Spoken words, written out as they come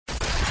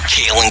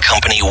Kayal and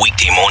Company,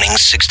 weekday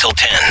mornings, 6 till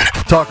 10.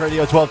 Talk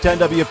Radio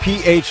 1210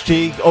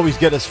 WPHT. Always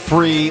get us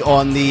free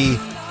on the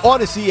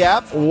Odyssey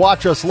app.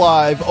 Watch us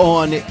live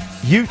on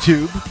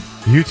YouTube.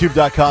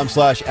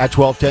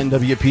 YouTube.com/@1210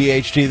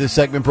 WPHT. This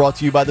segment brought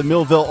to you by the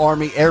Millville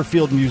Army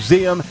Airfield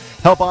Museum.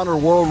 Help honor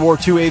World War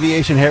II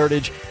aviation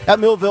heritage at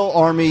Millville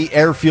Army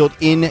Airfield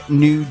in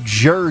New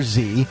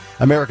Jersey,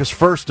 America's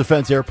first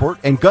defense airport,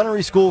 and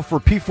gunnery school for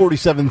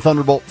P-47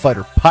 Thunderbolt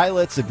fighter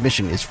pilots.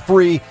 Admission is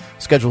free.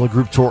 Schedule a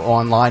group tour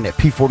online at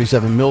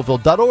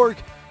p47millville.org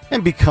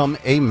and become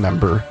a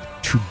member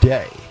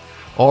today.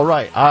 All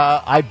right.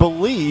 I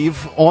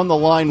believe on the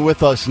line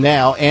with us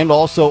now and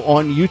also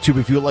on YouTube,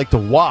 if you would like to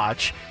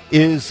watch,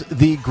 is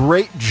the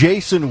great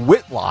Jason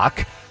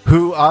Whitlock,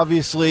 who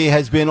obviously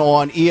has been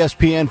on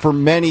ESPN for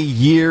many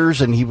years,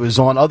 and he was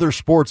on other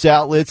sports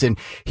outlets, and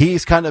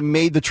he's kind of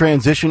made the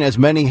transition, as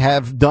many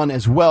have done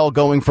as well,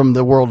 going from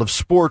the world of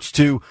sports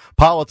to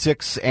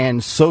politics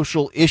and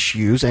social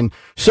issues, and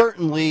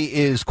certainly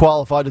is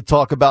qualified to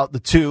talk about the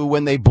two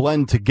when they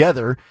blend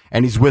together,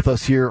 and he's with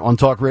us here on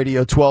Talk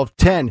Radio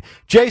 1210.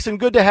 Jason,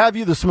 good to have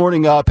you this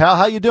morning, pal.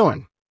 How you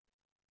doing?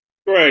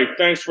 Great.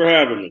 Thanks for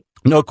having me.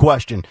 No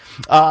question.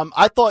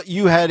 I thought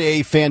you had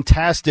a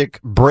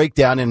fantastic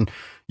breakdown, and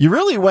you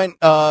really went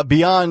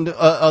beyond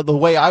the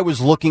way I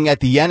was looking at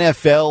the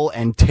NFL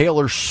and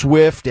Taylor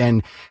Swift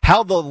and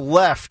how the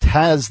left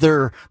has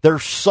their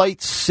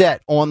sights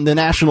set on the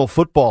National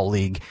Football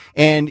League.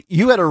 And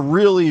you had a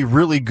really,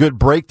 really good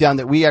breakdown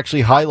that we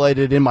actually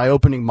highlighted in my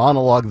opening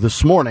monologue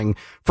this morning.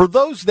 For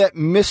those that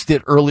missed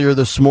it earlier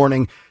this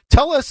morning,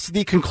 tell us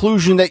the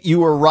conclusion that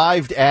you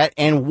arrived at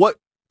and what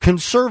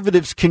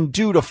conservatives can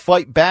do to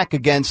fight back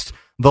against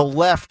the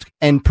left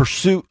and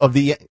pursuit of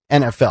the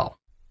NFL.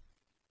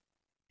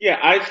 Yeah,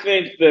 I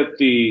think that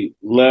the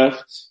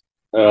left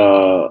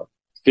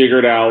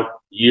figured out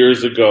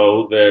years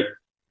ago that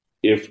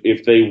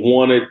if they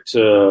wanted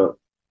to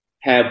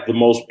have the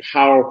most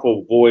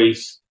powerful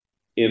voice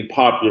in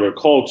popular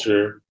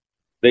culture,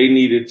 they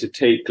needed to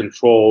take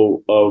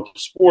control of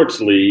sports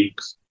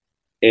leagues,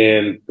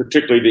 and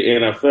particularly the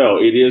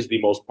NFL. It is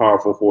the most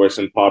powerful force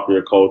in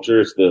popular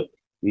culture. It's the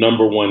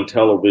number one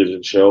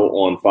television show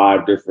on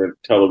 5 different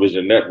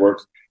television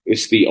networks.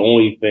 It's the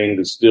only thing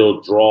that still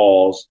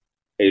draws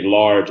a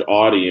large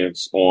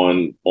audience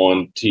on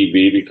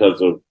TV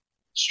because of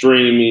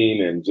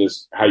streaming and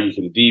just how you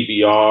can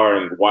DVR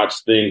and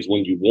watch things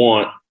when you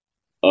want.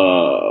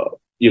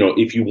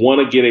 If you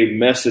want to get a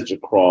message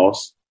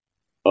across,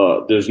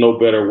 there's no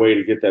better way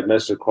to get that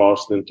message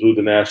across than through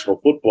the National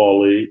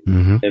Football League.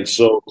 Mm-hmm. And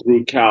so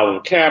through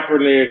Colin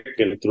Kaepernick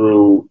and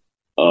through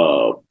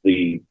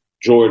the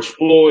George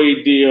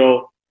Floyd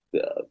deal,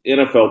 the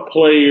NFL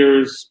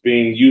players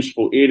being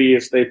useful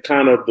idiots,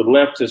 the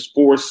left has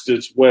forced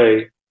its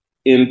way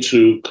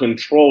into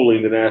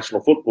controlling the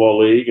National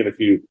Football League. And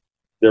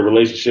their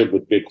relationship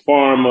with Big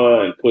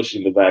Pharma and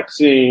pushing the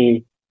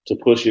vaccine to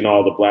pushing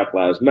all the Black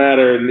Lives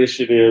Matter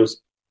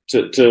initiatives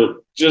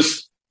to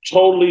just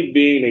totally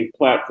being a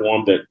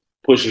platform that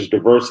pushes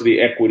diversity,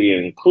 equity,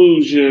 and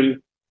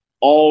inclusion,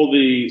 all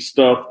the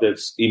stuff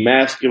that's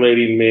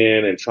emasculating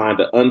men and trying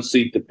to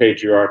unseat the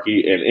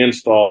patriarchy and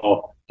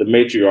install the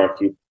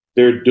matriarchy.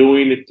 They're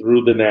doing it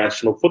through the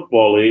National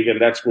Football League,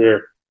 and that's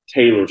where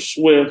Taylor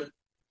Swift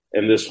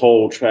and this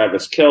whole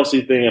Travis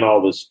Kelce thing and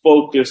all this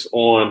focus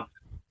on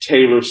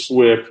Taylor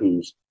Swift,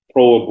 who's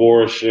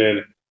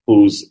pro-abortion,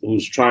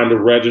 who's trying to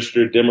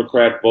register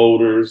Democrat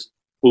voters,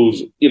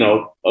 who's,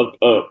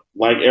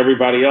 like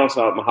everybody else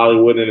out in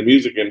Hollywood and the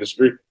music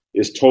industry,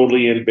 is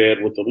totally in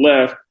bed with the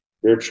left.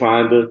 They're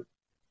trying to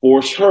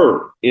force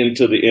her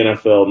into the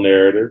NFL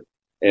narrative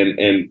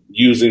and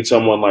using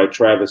someone like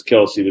Travis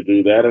Kelce to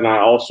do that. And I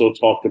also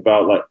talked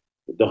about like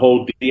the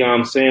whole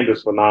Deion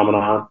Sanders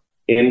phenomenon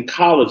in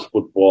college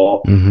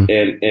football, mm-hmm.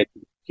 and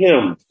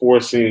him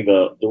forcing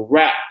the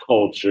rap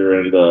culture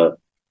and the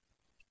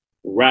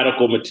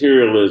radical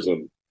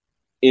materialism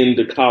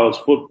into college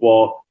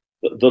football.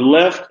 The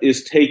left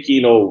is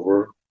taking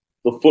over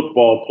the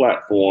football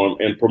platform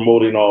and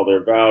promoting all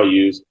their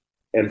values.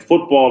 And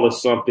football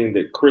is something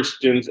that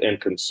Christians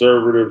and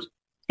conservatives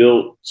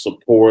built,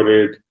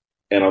 supported,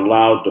 and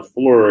allowed to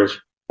flourish.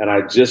 And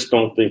I just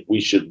don't think we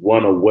should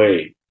run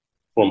away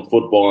from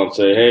football and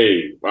say,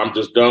 hey, I'm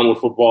just done with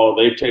football.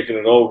 They've taken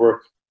it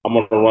over. I'm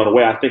going to run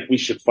away. I think we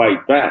should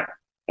fight back.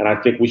 And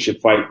I think we should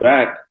fight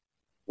back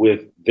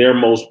with their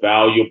most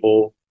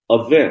valuable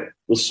event,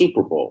 the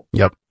Super Bowl.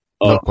 Yep.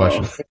 No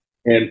question.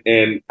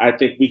 And I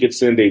think we could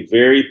send a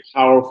very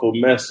powerful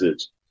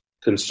message,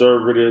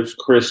 conservatives,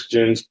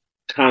 Christians,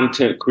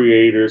 content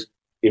creators.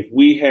 If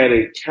we had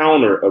a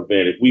counter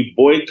event, if we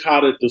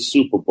boycotted the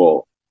Super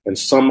Bowl and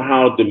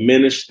somehow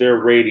diminished their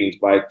ratings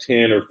by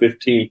 10 or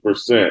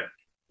 15%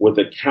 with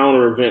a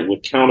counter event,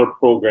 with counter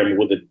programming,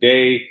 with a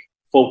day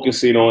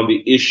focusing on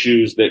the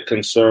issues that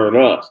concern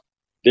us,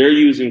 they're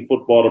using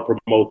football to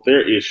promote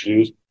their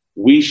issues.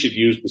 We should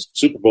use the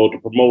Super Bowl to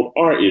promote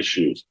our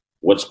issues.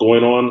 What's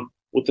going on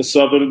with the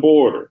southern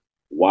border?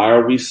 Why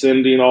are we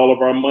sending all of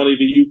our money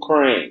to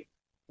Ukraine?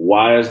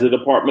 Why has the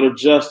Department of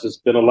Justice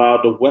been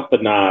allowed to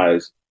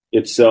weaponize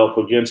itself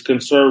against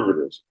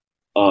conservatives?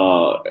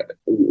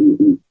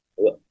 The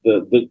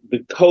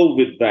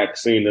COVID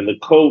vaccine and the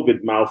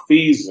COVID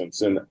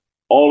malfeasance and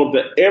all of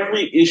that,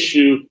 every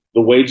issue,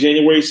 the way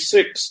January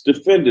 6th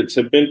defendants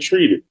have been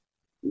treated.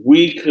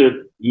 We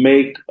could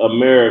make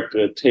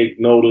America take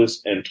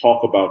notice and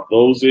talk about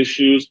those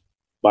issues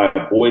by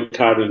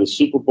boycotting the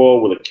Super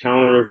Bowl with a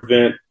counter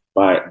event,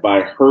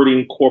 by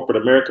hurting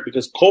corporate America,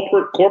 because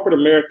corporate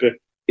America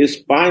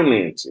is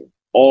financing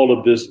all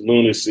of this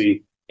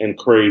lunacy and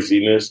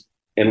craziness.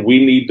 And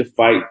we need to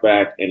fight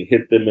back and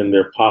hit them in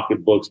their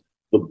pocketbooks.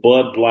 The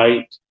Bud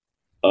Light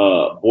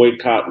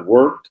boycott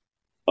worked.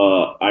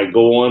 I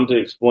go on to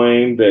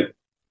explain that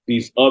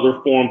these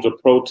other forms of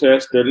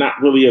protest, they're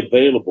not really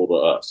available to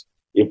us.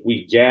 If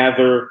we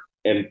gather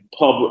and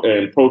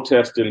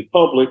protest in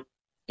public,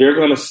 they're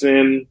going to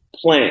send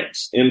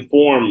plants,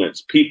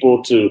 informants,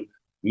 people to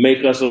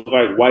make us look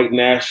like white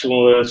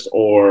nationalists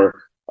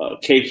or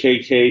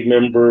KKK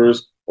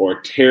members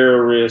or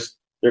terrorists.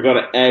 They're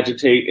going to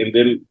agitate and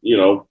then,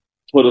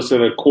 put us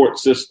in a court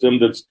system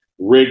that's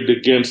rigged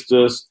against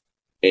us.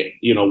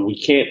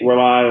 We can't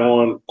rely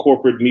on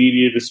corporate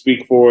media to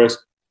speak for us.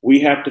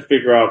 We have to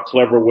figure out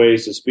clever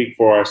ways to speak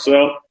for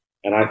ourselves.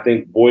 And I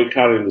think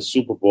boycotting the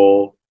Super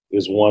Bowl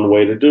is one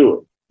way to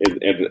do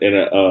it, and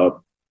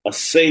a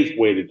safe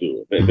way to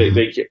do it.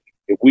 They can't,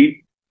 if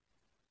we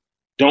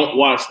don't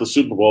watch the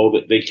Super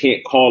Bowl, they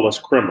can't call us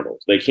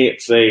criminals. They can't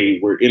say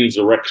we're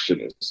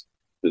insurrectionists.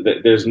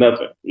 There's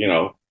nothing,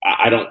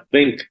 I don't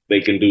think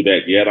they can do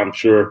that yet. I'm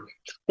sure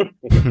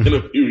in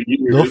a few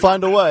years they'll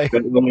find a way.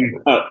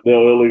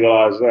 They'll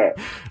legalize that.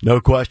 No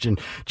question.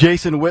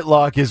 Jason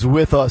Whitlock is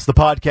with us. The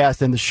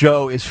podcast and the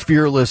show is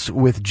Fearless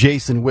with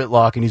Jason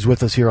Whitlock, and he's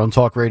with us here on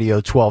Talk Radio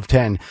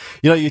 1210.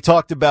 You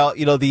talked about,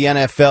 the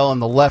NFL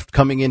and the left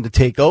coming in to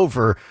take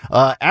over.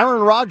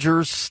 Aaron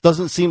Rodgers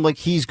doesn't seem like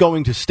he's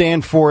going to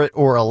stand for it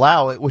or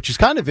allow it, which is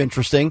kind of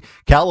interesting.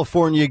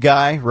 California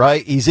guy,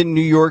 right? He's in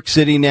New York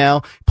City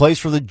now, plays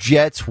for the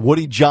Jets,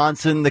 Woody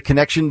Johnson, the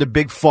connection to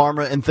Big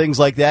Pharma and things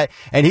like that.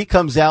 And he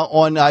comes out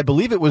on, I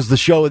believe it was the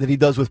show that he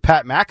does with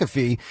Pat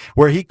McAfee,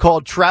 where he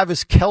called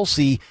Travis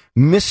Kelce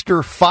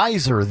Mr.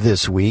 Pfizer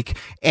this week,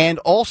 and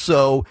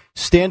also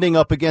standing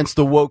up against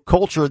the woke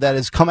culture that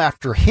has come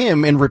after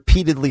him and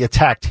repeatedly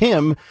attacked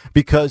him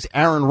because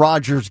Aaron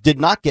Rodgers did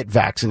not get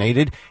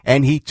vaccinated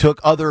and he took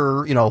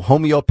other,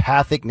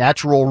 homeopathic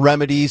natural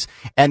remedies,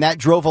 and that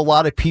drove a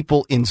lot of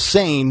people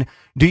insane.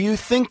 Do you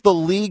think the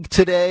league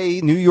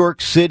today, New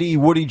York City,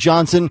 Woody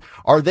Johnson,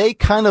 are they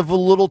kind of a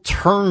little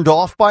turned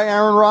off by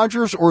Aaron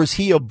Rodgers, or is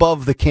he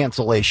above the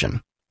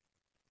cancellation?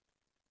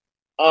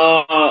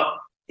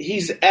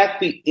 He's at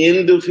the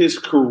end of his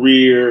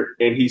career,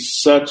 and he's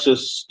such a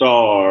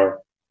star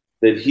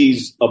that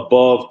he's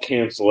above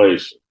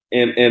cancellation.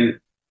 And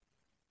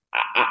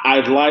I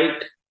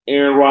like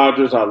Aaron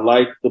Rodgers. I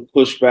like the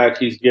pushback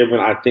he's given.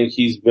 I think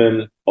he's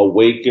been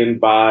awakened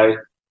by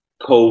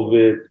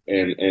COVID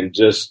and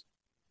just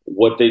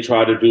what they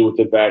try to do with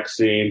the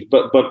vaccines.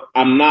 But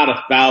I'm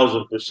not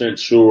 1,000%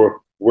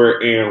 sure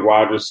where Aaron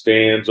Rodgers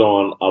stands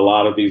on a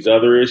lot of these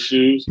other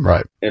issues.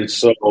 Right. And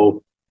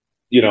so,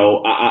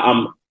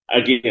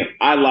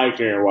 I like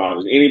Aaron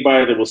Rodgers.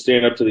 Anybody that will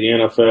stand up to the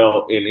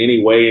NFL in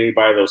any way,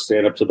 anybody that will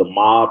stand up to the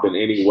mob in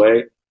any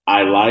way,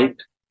 I like.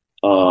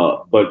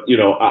 But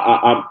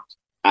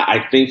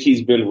I think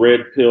he's been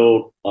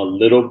red-pilled a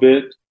little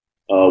bit.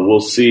 We'll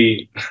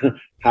see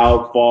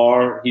how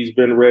far he's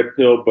been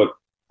red-pilled. But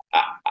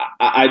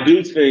I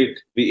do think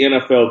the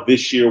NFL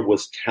this year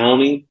was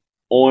counting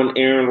on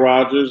Aaron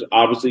Rodgers,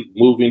 obviously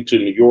moving to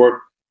New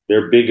York,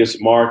 their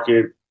biggest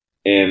market,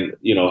 and,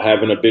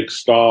 having a big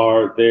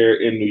star there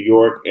in New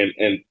York.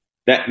 And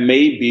that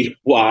may be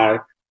why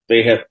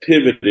they have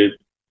pivoted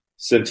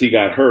since he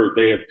got hurt.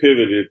 They have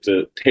pivoted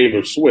to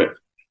Taylor Swift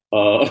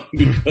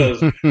because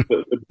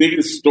the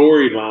biggest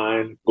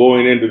storyline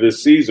going into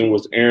this season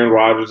was Aaron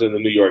Rodgers and the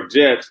New York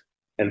Jets.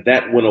 And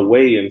that went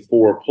away in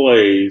 4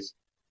 plays.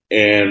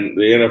 And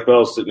the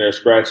NFL sitting there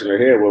scratching their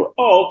head. Well,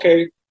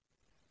 okay,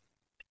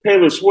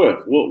 Taylor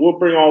Swift. We'll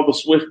bring all the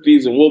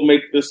Swifties and we'll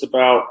make this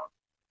about,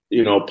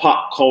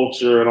 pop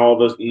culture and all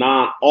this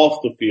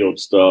off the field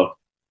stuff.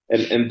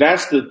 And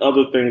that's the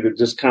other thing that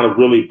just kind of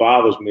really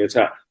bothers me. It's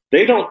how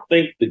they don't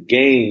think the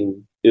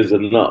game is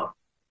enough.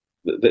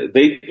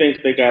 They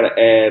think they got to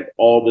add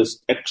all this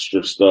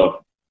extra stuff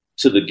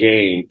to the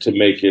game to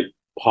make it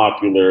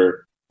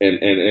popular. And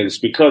it's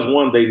because,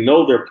 one, they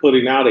know they're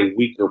putting out a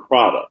weaker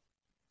product.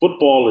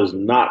 Football is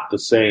not the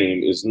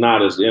same. It's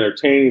not as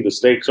entertaining. The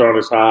stakes aren't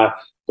as high.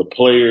 The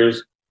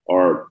players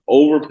are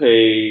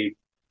overpaid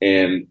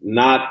and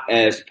not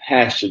as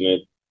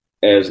passionate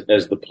as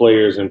the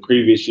players in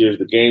previous years.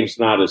 The game's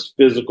not as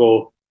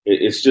physical.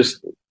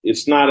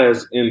 It's not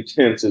as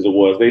intense as it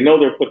was. They know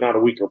they're putting out a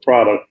weaker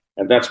product,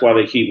 and that's why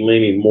they keep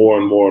leaning more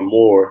and more and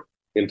more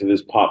into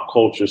this pop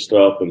culture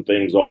stuff and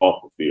things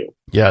off the field.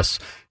 Yes.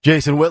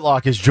 Jason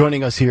Whitlock is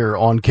joining us here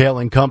on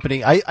Kayal and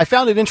Company. I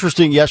found it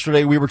interesting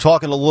yesterday. We were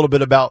talking a little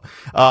bit about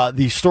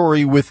the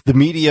story with the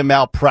media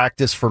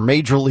malpractice for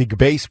Major League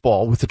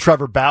Baseball with the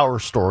Trevor Bauer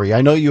story.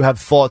 I know you have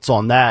thoughts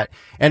on that.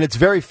 And it's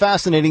very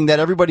fascinating that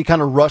everybody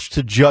kind of rushed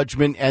to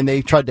judgment and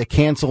they tried to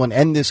cancel and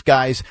end this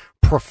guy's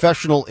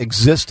professional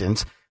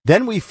existence.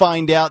 Then we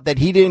find out that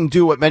he didn't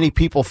do what many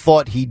people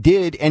thought he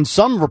did. And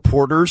some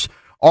reporters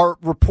are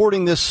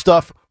reporting this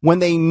stuff when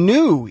they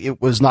knew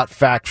it was not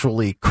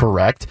factually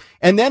correct.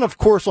 And then, of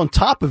course, on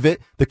top of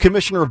it, the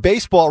commissioner of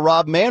baseball,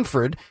 Rob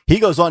Manfred, he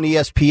goes on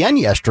ESPN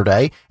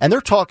yesterday, and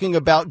they're talking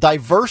about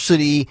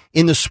diversity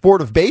in the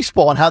sport of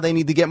baseball and how they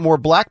need to get more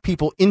black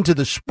people into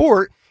the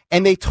sport.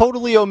 And they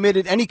totally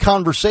omitted any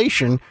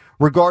conversation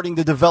regarding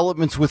the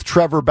developments with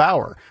Trevor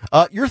Bauer.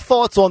 Your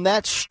thoughts on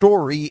that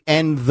story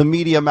and the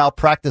media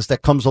malpractice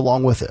that comes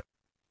along with it?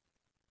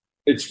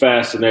 It's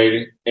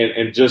fascinating.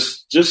 And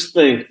just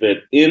think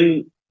that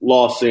in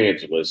Los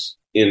Angeles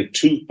in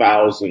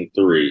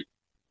 2003,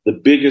 the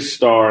biggest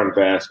star in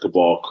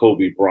basketball,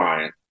 Kobe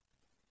Bryant,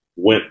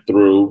 went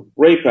through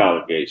rape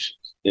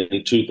allegations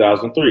in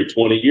 2003,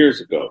 20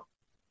 years ago.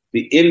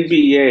 The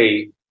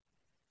NBA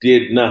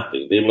did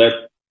nothing. They let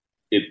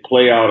it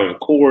play out in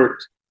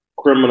court,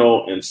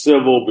 criminal and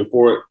civil,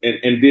 before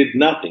and did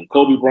nothing.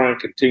 Kobe Bryant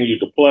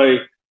continued to play.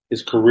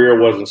 His career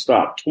wasn't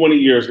stopped. 20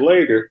 years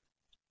later,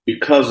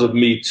 because of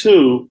Me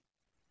Too,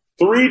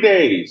 3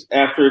 days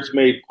after it's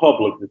made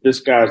public that this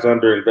guy's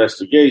under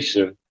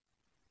investigation,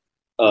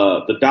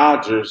 the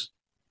Dodgers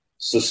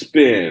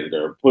suspend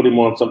or put him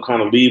on some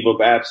kind of leave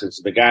of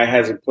absence. The guy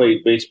hasn't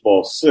played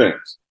baseball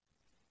since.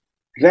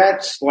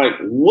 That's like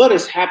what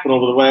has happened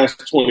over the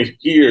last 20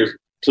 years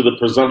to the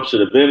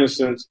presumption of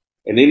innocence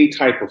and any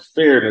type of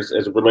fairness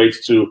as it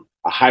relates to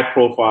a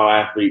high-profile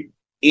athlete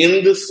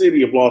in the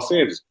city of Los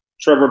Angeles.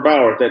 Trevor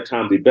Bauer, at that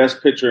time, the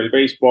best pitcher in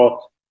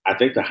baseball, I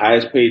think the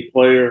highest paid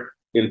player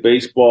in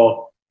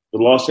baseball. The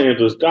Los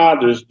Angeles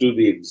Dodgers do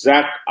the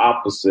exact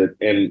opposite,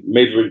 and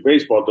Major League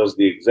Baseball does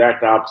the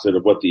exact opposite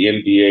of what the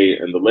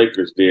NBA and the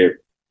Lakers did.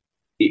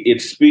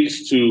 It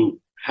speaks to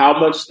how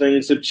much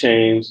things have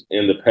changed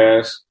in the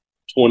past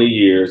 20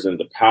 years and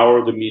the power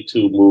of the Me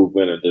Too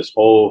movement and this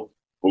whole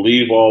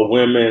believe all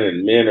women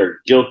and men are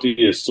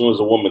guilty as soon as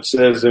a woman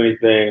says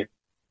anything.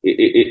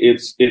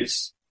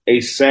 It's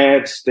a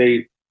sad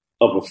state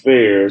of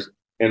affairs.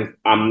 And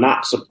I'm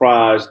not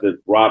surprised that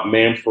Rob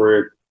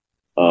Manfred,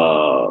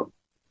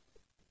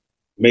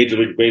 Major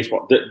League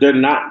Baseball, they're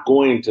not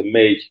going to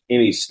make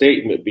any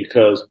statement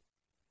because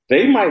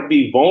they might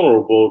be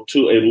vulnerable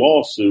to a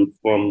lawsuit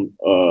from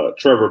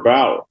Trevor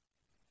Bauer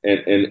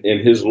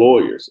and his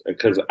lawyers.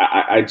 Because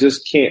I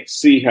just can't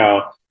see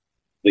how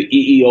the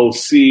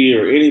EEOC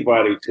or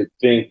anybody could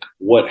think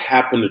what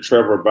happened to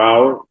Trevor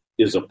Bauer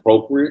is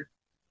appropriate.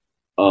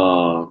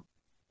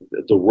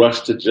 The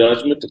rush to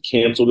judgment to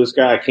cancel this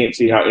guy, I can't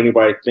see how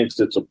anybody thinks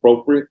it's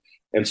appropriate.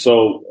 And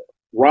so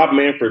Rob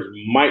Manfred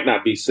might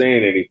not be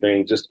saying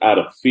anything just out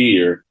of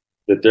fear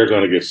that they're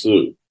going to get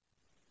sued.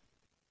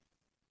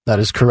 That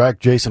is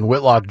correct. Jason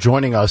Whitlock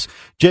joining us.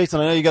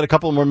 Jason, I know you got a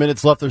couple more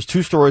minutes left. There's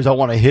two stories I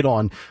want to hit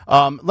on.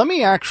 Let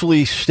me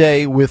actually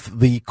stay with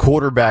the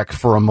quarterback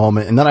for a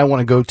moment, and then I want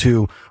to go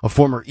to a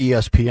former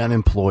ESPN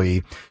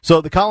employee.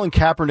 So the Colin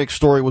Kaepernick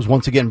story was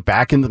once again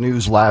back in the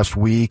news last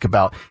week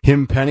about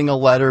him penning a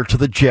letter to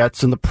the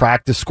Jets and the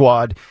practice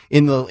squad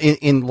in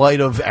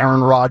light of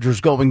Aaron Rodgers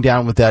going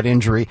down with that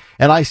injury.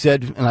 And I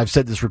said, and I've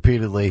said this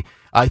repeatedly,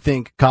 I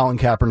think Colin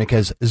Kaepernick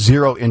has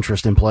zero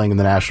interest in playing in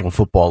the National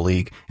Football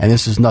League, and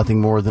this is nothing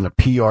more than a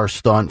PR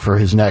stunt for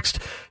his next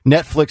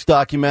Netflix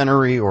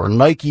documentary or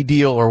Nike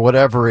deal or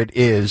whatever it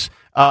is.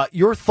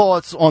 Your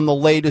thoughts on the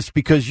latest,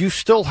 because you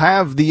still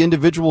have the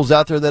individuals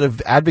out there that have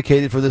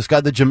advocated for this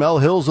guy, the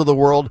Jamel Hills of the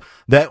world,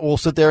 that will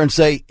sit there and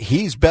say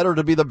he's better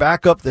to be the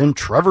backup than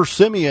Trevor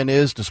Siemian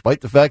is,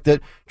 despite the fact that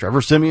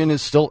Trevor Siemian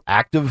is still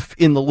active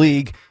in the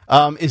league.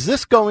 Is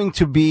this going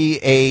to be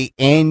a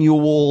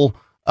annual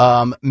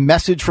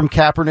message from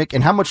Kaepernick,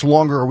 and how much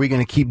longer are we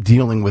going to keep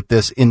dealing with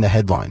this in the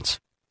headlines?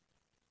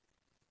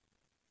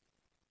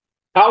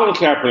 Colin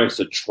Kaepernick's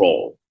a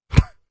troll,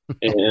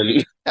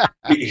 and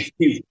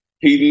he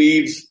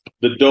needs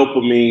the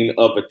dopamine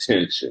of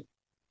attention.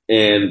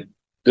 And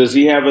does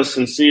he have a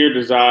sincere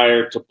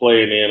desire to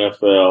play in the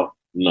NFL?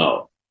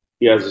 No.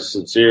 He has a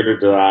sincere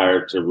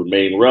desire to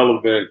remain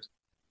relevant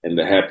and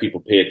to have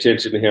people pay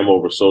attention to him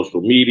over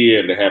social media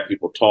and to have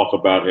people talk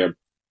about him.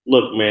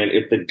 Look, man,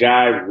 if the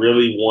guy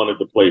really wanted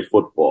to play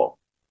football,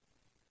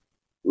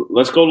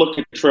 let's go look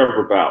at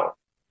Trevor Bauer.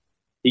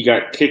 He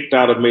got kicked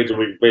out of Major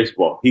League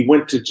Baseball. He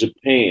went to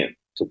Japan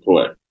to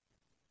play.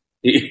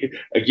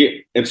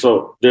 Again, and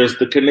so there's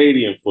the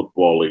Canadian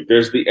Football League.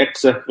 There's the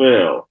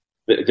XFL.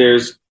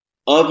 There's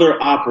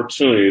other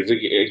opportunities.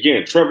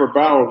 Again, Trevor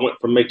Bauer went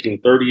from making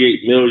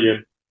 $38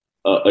 million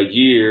a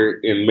year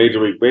in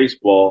Major League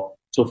Baseball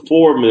to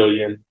 $4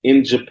 million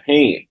in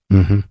Japan.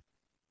 Mm-hmm.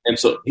 And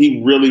so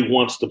he really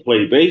wants to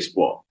play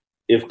baseball.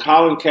 If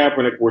Colin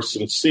Kaepernick were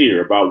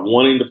sincere about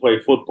wanting to play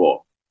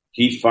football,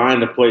 he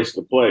find a place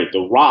to play.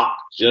 The Rock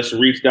just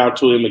reached out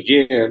to him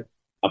again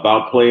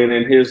about playing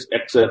in his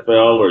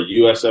XFL or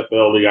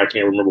USFL league. I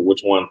can't remember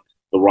which one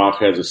The Rock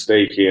has a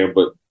stake in,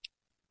 but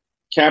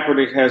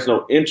Kaepernick has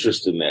no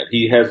interest in that.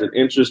 He has an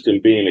interest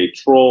in being a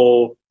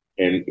troll,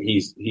 and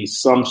he's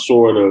some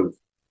sort of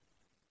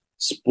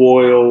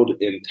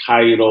spoiled,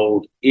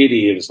 entitled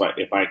idiot. It's like,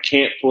 if I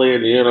can't play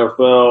in the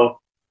NFL,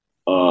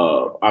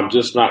 I'm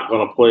just not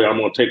going to play. I'm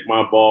going to take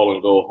my ball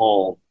and go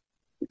home.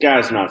 The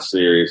guy's not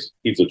serious.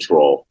 He's a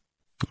troll.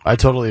 I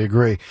totally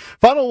agree.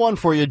 Final one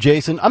for you,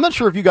 Jason. I'm not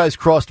sure if you guys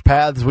crossed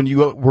paths when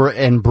you were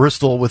in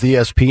Bristol with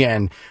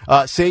ESPN.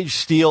 Sage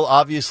Steele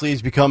obviously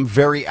has become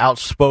very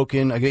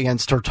outspoken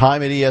against her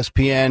time at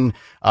ESPN,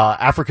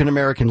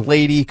 African-American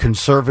lady,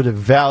 conservative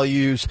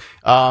values,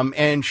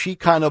 and she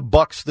kind of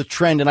bucks the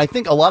trend. And I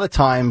think a lot of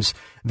times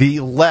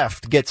the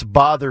left gets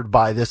bothered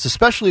by this,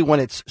 especially when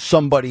it's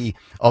somebody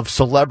of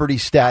celebrity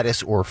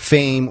status or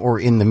fame or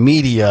in the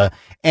media.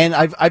 And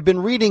I've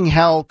been reading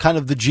how kind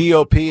of the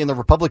GOP and the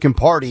Republican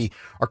Party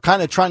are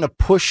kind of trying to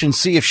push and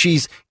see if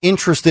she's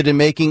interested in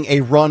making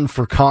a run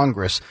for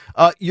Congress.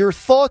 Your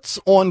thoughts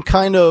on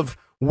kind of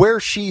where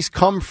she's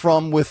come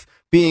from with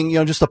being,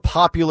 just a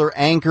popular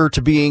anchor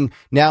to being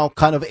now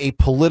kind of a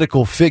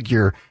political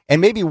figure, and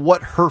maybe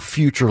what her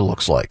future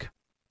looks like?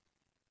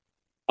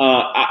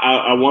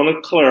 I want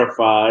to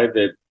clarify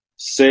that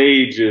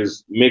Sage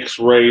is mixed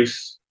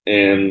race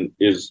and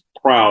is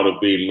proud of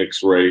being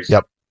mixed race.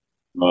 Yep.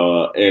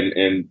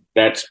 And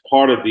that's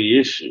part of the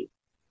issue.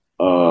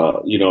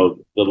 The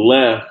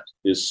left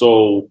is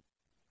so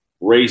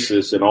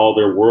racist, and all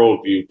their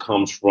worldview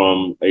comes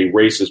from a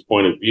racist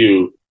point of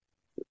view,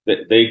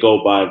 that they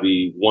go by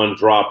the one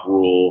drop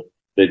rule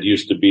that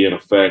used to be in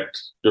effect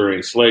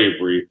during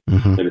slavery.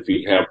 Mm-hmm. That if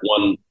you have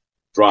one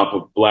drop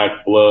of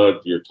black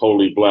blood, you're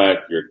totally black.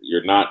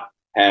 You're not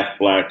half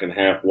black and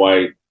half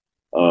white.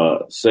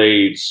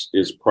 Sage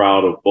is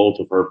proud of both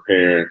of her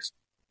parents,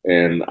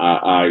 and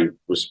I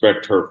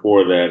respect her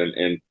for that.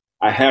 And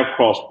I have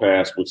crossed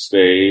paths with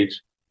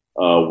Sage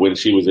when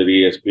she was at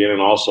ESPN,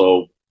 and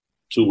also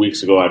 2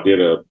 weeks ago I did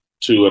a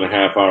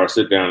 2.5-hour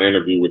sit-down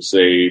interview with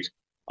Sage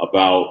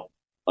about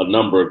a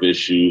number of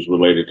issues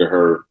related to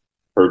her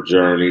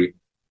journey.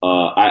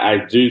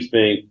 I do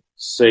think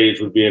Sage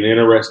would be an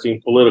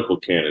interesting political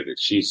candidate.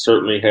 She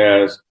certainly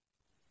has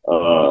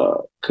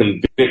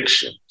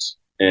convictions,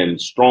 and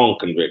strong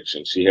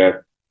convictions. She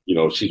had,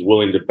 she's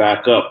willing to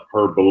back up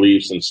her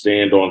beliefs and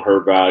stand on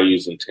her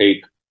values and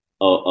take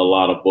a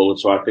lot of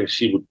bullets. So I think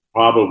she would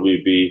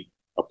probably be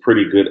a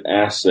pretty good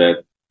asset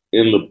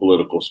in the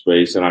political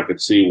space. And I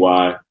could see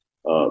why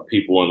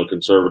people on the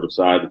conservative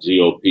side, the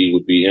GOP,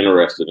 would be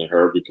interested in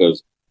her,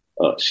 because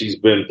she's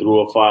been through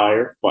a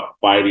fire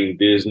fighting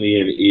Disney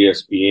and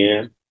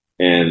ESPN.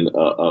 And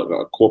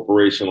a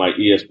corporation like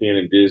ESPN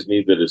and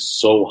Disney that is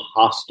so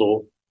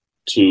hostile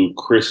to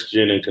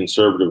Christian and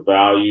conservative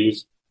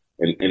values.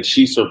 And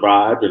she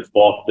survived and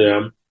fought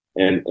them,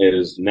 and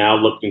is now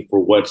looking for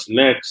what's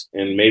next.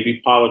 And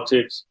maybe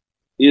politics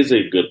is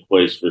a good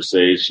place for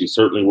Sage. She's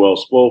certainly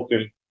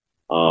well-spoken.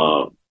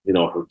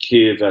 Her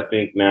kids, I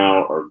think,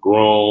 now are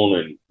grown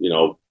and,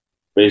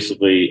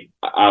 basically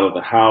out of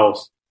the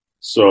house.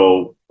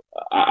 So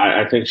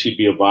I think she'd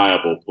be a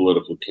viable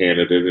political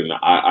candidate, and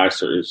I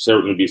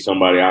certainly be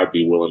somebody I'd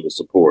be willing to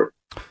support.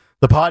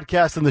 The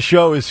podcast and the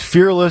show is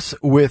Fearless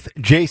with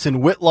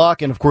Jason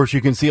Whitlock, and of course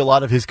you can see a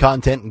lot of his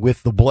content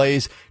with The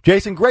Blaze.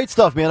 Jason, great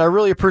stuff, man. I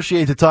really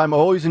appreciate the time. I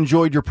always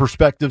enjoyed your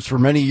perspectives for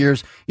many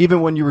years,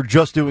 even when you were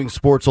just doing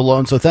sports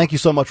alone. So thank you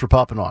so much for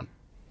popping on.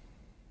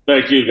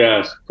 Thank you,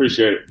 guys.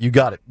 Appreciate it. You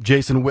got it.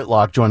 Jason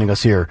Whitlock joining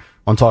us here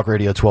on Talk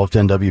Radio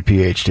 1210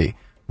 WPHT.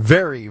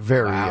 Very,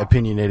 very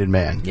opinionated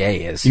man. Yeah,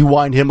 he is. You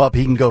wind him up,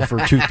 he can go for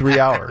 2-3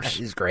 hours.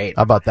 He's great.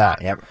 How about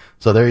that? Yep.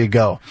 So there you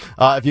go.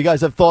 If you guys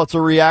have thoughts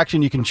or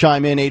reaction, you can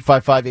chime in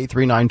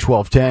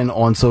 855-839-1210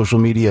 on social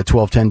media,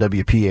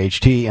 1210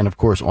 WPHT, and of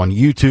course on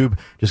YouTube.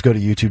 Just go to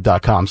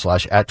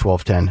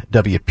youtube.com/@1210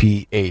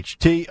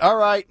 WPHT. All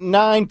right,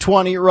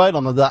 9:20, right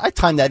on the dot. I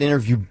timed that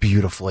interview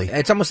beautifully.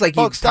 It's almost like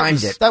you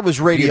timed it. That was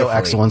radio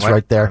excellence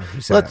right there.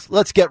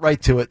 Let's get right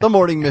to it. The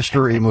Morning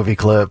Mystery Movie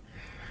Clip.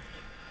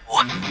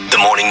 The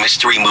Morning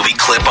Mystery Movie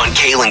Clip on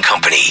Kayal and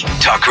Company.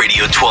 Talk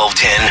Radio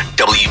 1210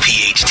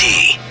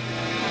 WPHT.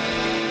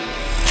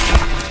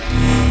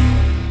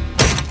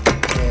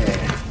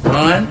 Yeah.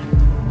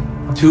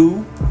 1,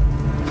 2.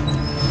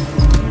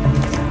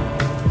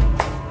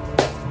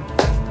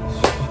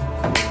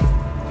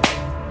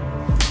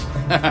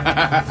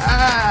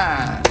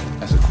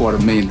 That's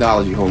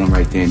 $250,000 you're holding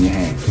right there in your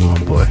hand. Oh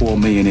boy. $4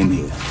 million in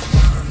here.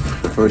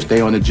 First day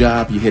on the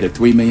job, you hit a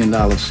 $3 million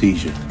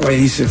seizure. Wait,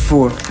 he said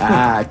 4.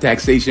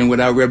 Taxation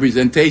without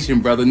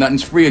representation, brother.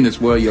 Nothing's free in this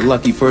world. You're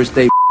lucky first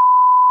day.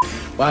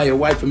 Buy your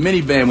wife a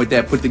minivan with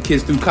that. Put the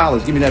kids through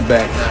college. Give me that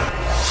back.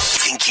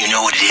 Think you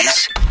know what it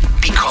is?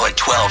 Because Call at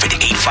 12 at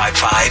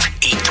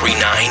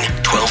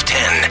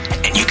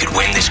 855-839-1210, and you could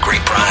win this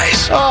great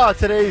prize.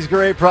 Today's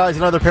great prize,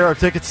 another pair of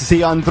tickets to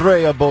see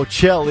Andrea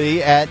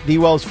Bocelli at the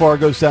Wells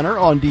Fargo Center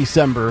on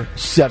December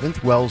 7th.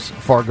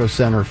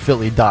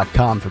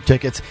 WellsFargoCenterPhilly.com for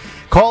tickets.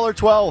 Caller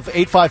 12,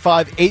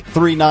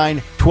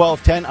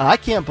 855-839-1210. And I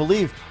can't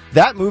believe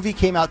that movie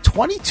came out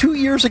 22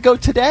 years ago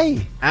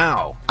today.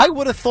 Ow. I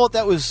would have thought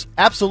that was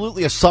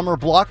absolutely a summer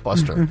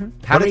blockbuster.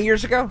 Mm-hmm. How many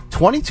years ago?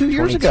 22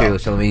 years ago.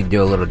 So let me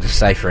do a little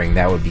deciphering.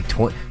 That would be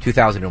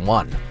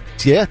 2001.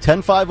 Yeah,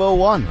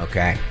 10501.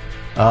 Okay.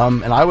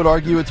 And I would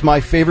argue it's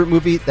my favorite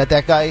movie that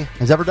guy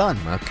has ever done.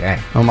 Okay.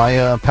 On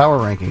my power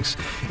rankings.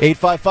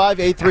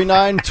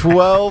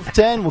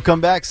 855-839-1210. We'll come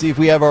back, see if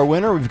we have our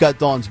winner. We've got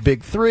Dawn's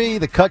Big Three,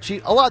 the cut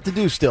sheet. A lot to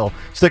do still.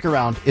 Stick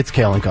around. It's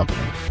Kayal and Company.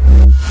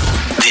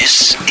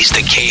 This is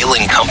the Kayal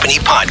and Company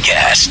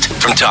podcast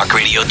from Talk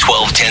Radio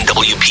 1210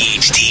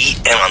 WPHT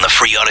and on the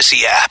free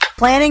Odyssey app.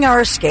 Planning our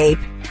escape.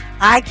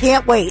 I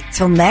can't wait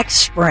till next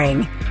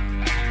spring.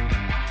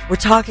 We're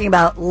talking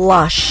about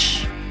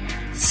lush,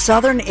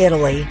 southern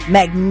Italy,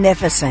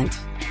 magnificent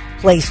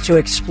place to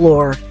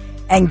explore,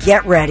 and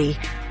get ready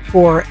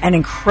for an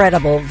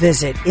incredible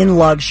visit in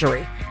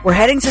luxury. We're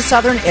heading to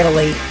southern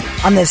Italy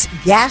on this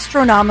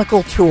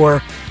gastronomical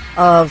tour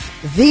of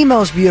the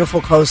most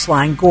beautiful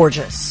coastline,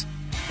 gorgeous,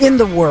 in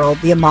the world,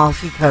 the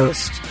Amalfi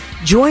Coast.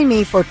 Join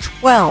me for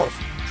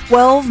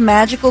 12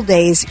 magical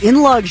days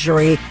in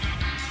luxury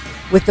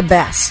with the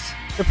best,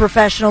 the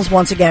professionals,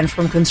 once again,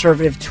 from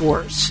Conservative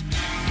Tours.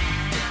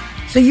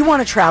 So you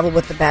want to travel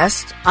with the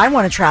best. I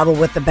want to travel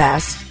with the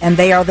best, and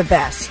they are the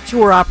best.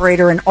 Tour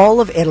operator in all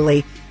of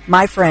Italy,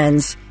 my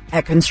friends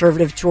at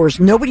Conservative Tours.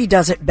 Nobody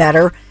does it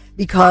better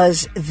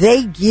because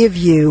they give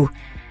you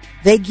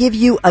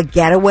a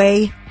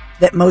getaway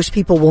that most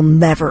people will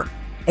never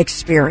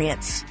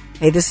experience.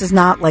 Okay, this is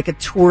not like a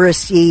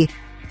touristy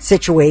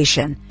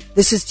situation.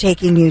 This is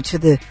taking you to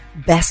the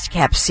best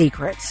kept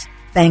secrets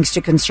thanks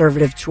to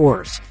Conservative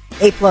Tours.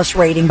 A+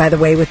 rating, by the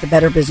way, with the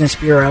Better Business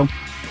Bureau.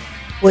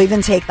 We'll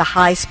even take the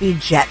high-speed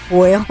jet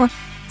foil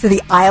to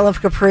the Isle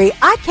of Capri.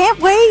 I can't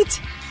wait.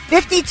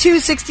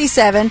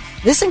 $52.67.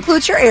 This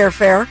includes your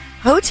airfare,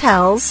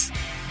 hotels,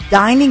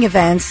 dining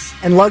events,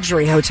 and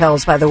luxury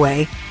hotels, by the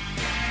way.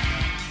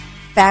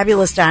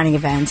 Fabulous dining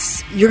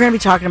events. You're going to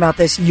be talking about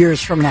this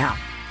years from now.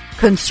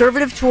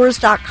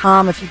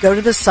 ConservativeTours.com. If you go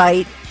to the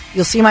site,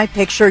 you'll see my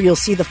picture. You'll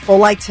see the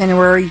full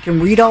itinerary. You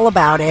can read all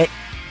about it.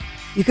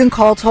 You can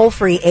call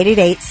toll-free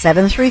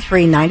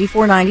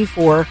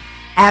 888-733-9494.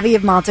 Abbey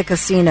of Monte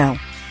Cassino.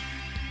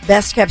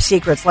 Best kept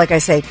secrets, like I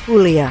say,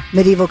 Puglia,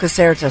 Medieval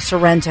Caserta,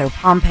 Sorrento,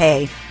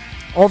 Pompeii.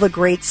 All the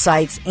great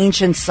sites,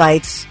 ancient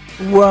sites.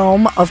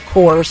 Rome, of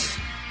course.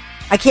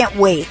 I can't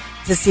wait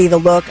to see the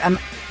look.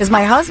 Because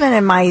my husband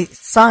and my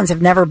sons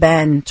have never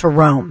been to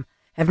Rome,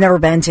 have never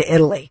been to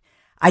Italy.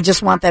 I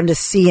just want them to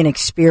see and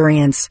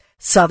experience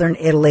southern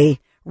Italy,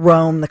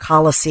 Rome, the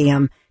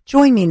Colosseum.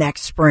 Join me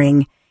next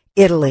spring.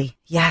 Italy.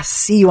 Yes,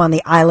 see you on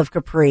the Isle of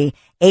Capri.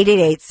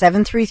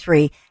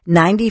 888-733-9494.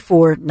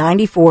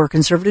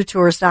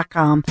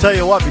 ConservativeTours.com. Tell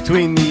you what,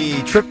 between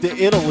the trip to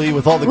Italy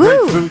with all the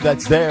great food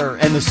that's there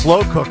and the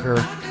slow cooker,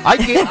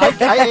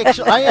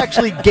 I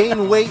actually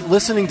gain weight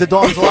listening to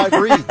Dawn's live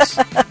reads.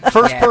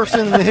 First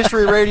person in the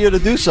history of radio to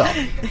do so.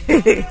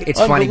 It's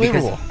funny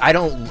because I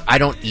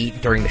don't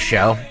eat during the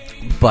show,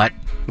 but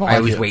I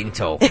always wait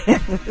until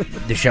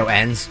the show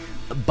ends.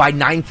 By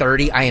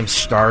 9:30, I am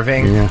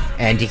starving,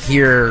 and to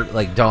hear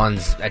like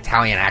Dawn's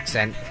Italian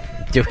accent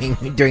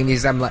doing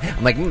these, I'm like,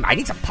 I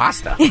need some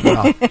pasta.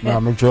 No,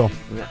 I'm chill.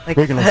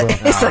 Speaking of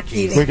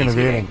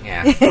eating,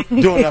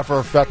 doing that for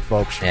effect,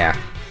 folks. Yeah,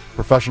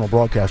 professional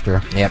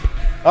broadcaster. Yep.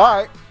 All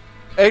right.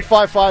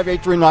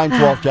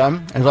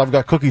 855-839-1210. As I've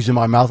got cookies in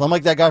my mouth. I'm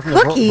like that guy from the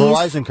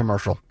Verizon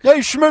commercial. Hey,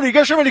 Schmitty,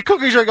 guess how many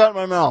cookies I got in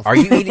my mouth? Are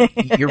you eating?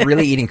 You're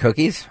really eating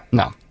cookies?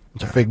 No,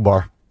 it's a fig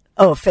bar.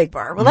 Oh, a fig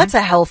bar. Well, that's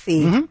a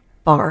healthy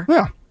bar.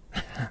 Yeah.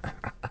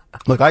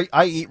 Look,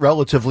 I eat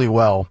relatively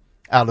well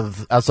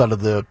outside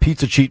of the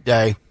pizza cheat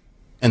day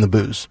and the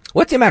booze.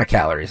 What's the amount of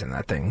calories in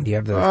that thing? Do you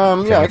have the?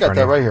 I got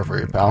that right here for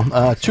you,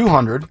 pal.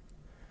 200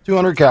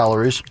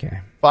 calories.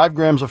 Okay. 5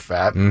 grams of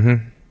fat.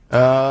 Mm-hmm.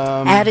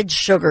 Added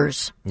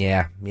sugars.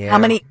 Yeah. How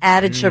many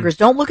added sugars?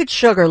 Don't look at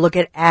sugar. Look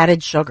at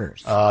added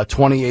sugars.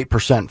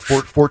 28%,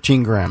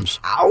 14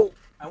 grams. Ow.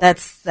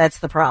 That's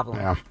the problem.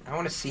 Yeah. I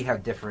want to see how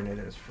different it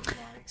is for mine.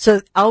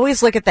 So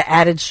always look at the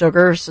added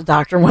sugars. The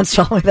doctor once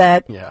told me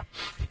that. Yeah.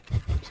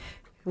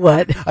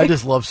 What? I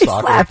just love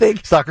soccer.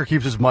 Laughing. Soccer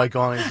keeps his mic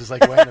on. He's just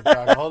like weighing it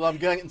back. Hold on, I'm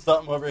getting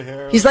something over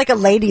here. He's like a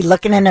lady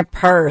looking in a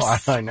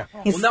purse. Oh, I know.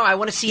 Well, no, I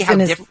want to see how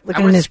different.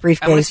 Looking in his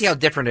briefcase. I want to see how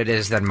different it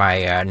is than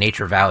my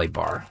Nature Valley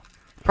bar.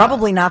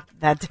 Probably not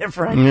that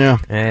different. Yeah.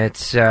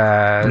 It's you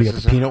got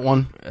the peanut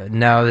one?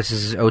 No, this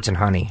is oats and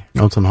honey.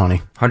 Oats and honey.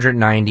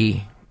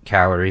 190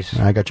 calories.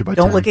 I got you by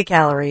 10. Don't look at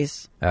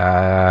calories.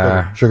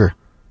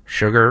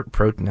 Sugar,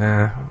 protein.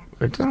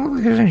 It doesn't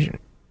look like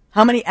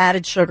how many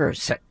added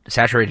sugars?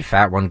 Saturated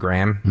fat, 1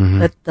 gram. Mm-hmm.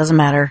 That doesn't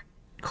matter.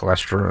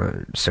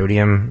 Cholesterol,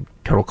 sodium,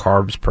 total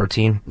carbs,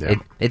 protein. Yeah.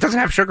 It doesn't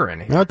have sugar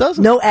in it. No, it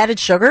doesn't. No added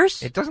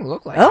sugars? It doesn't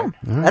look like it.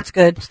 That's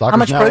good. Stock How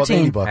much now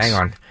protein? $80. Hang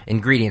on.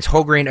 Ingredients: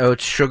 whole grain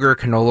oats, sugar,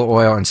 canola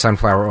oil, and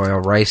sunflower oil,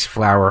 rice,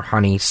 flour,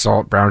 honey,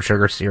 salt, brown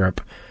sugar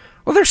syrup.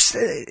 Well, there's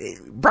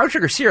brown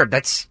sugar syrup.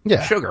 That's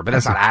sugar, but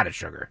that's not added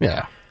sugar.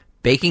 Yeah.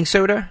 Baking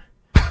soda?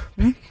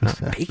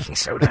 Baking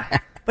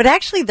soda. But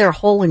actually, they're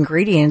whole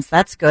ingredients.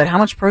 That's good. How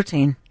much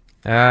protein?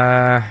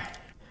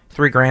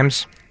 3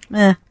 grams.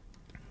 Eh.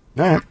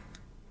 All right.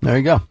 There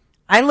you go.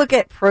 I look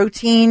at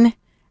protein,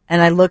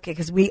 and I look at,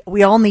 because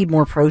we all need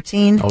more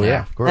protein. Oh,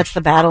 yeah, of course. That's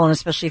the battle, and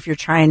especially if you're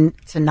trying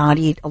to not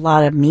eat a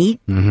lot of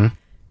meat,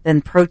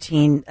 then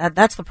protein,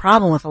 that's the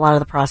problem with a lot of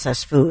the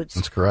processed foods.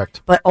 That's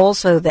correct. But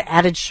also the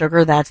added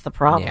sugar, that's the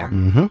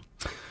problem. Yeah.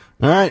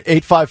 All right,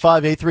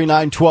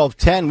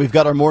 855-839-1210. We've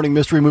got our morning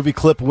mystery movie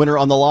clip winner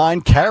on the line.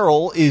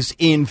 Carol is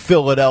in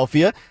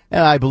Philadelphia,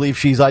 and I believe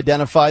she's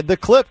identified the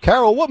clip.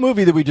 Carol, what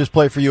movie did we just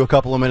play for you a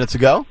couple of minutes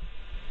ago?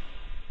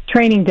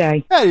 Training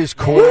Day. That is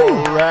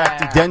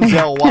correct.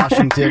 Denzel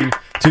Washington,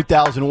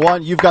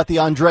 2001. You've got the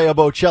Andrea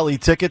Bocelli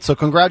ticket, so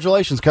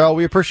congratulations, Carol.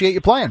 We appreciate you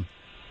playing.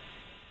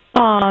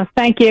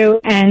 Thank you,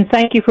 and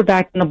thank you for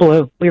Back in the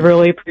Blue. We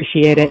really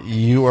appreciate it.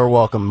 You are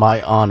welcome.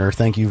 My honor.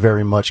 Thank you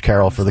very much,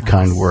 Carol, for the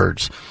kind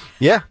words.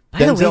 Yeah,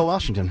 Denzel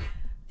Washington.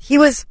 He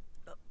was,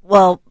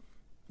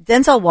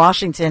 Denzel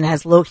Washington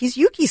he's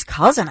Yuki's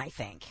cousin, I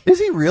think. Is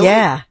he really?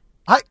 Yeah.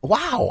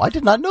 Wow, I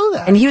did not know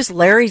that. And he was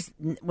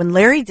when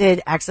Larry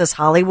did Access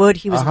Hollywood,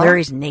 he was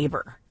Larry's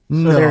neighbor.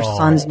 So their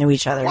sons knew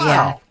each other. Wow.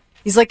 Yeah.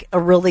 He's like a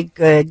really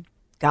good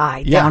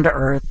guy, down to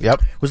earth.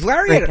 Yep. Was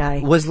Larry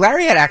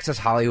at Access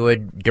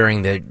Hollywood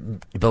during the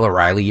Bill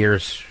O'Reilly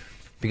years?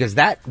 Because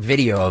that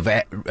video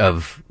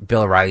of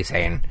Bill O'Reilly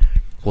saying,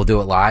 "We'll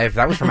do it live,"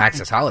 that was from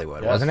Access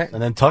Hollywood, wasn't it?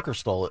 And then Tucker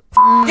stole it.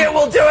 Yeah,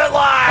 we'll do it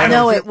live.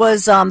 No, it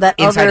was that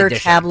Inside other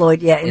Edition.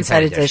 tabloid. Yeah,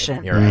 Inside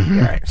Edition. You're right.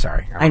 You're right.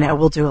 Sorry. I know.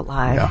 We'll do it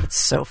live. Yeah. It's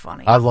so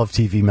funny. I love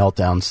TV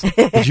meltdowns.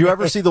 Did you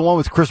ever see the one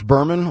with Chris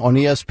Berman on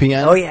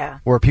ESPN? Oh, yeah.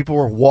 Where people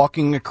were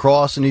walking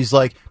across and he's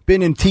like,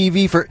 been in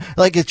TV for,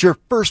 like, it's your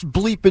first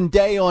bleeping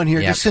day on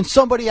here. Yep. Just can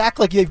somebody act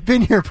like they've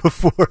been here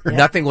before?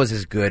 Nothing was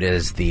as good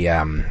as the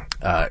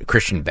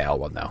Christian Bale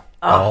one, though.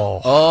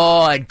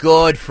 Oh,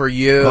 good for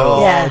you.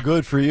 Oh, Yeah.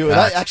 good for you.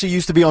 That actually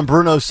used to be on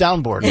Bruno's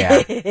soundboard.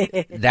 Yeah,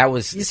 that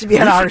was Used to be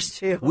on ours,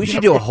 too. We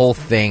should do a whole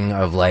thing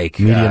of like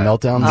Media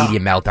meltdowns? Media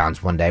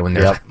meltdowns one day when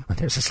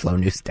there's a slow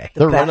news day.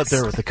 They're right up best.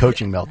 there with the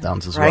coaching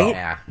meltdowns as Right?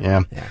 well.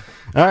 Yeah.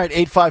 All right,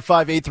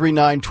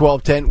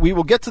 855-839-1210. We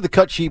will get to the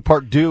cut sheet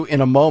part due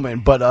in a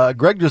moment, but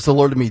Greg just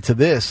alerted me to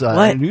this.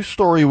 A new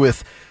story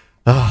with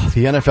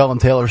the NFL and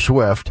Taylor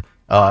Swift.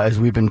 As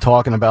we've been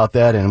talking about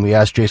that, and we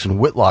asked Jason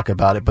Whitlock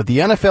about it, but the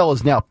NFL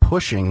is now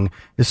pushing,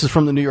 this is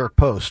from the New York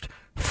Post,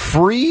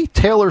 free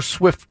Taylor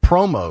Swift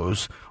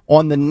promos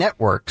on the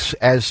networks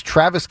as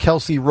Travis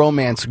Kelce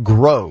romance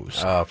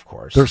grows. Of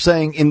course. They're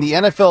saying in the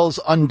NFL's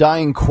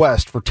undying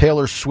quest for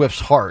Taylor Swift's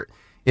heart,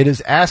 it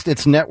has asked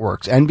its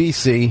networks,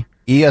 NBC,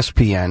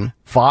 ESPN,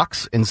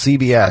 Fox, and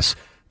CBS,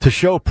 to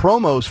show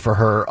promos for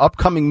her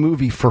upcoming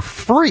movie for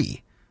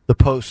free, the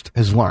Post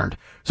has learned.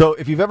 So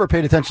if you've ever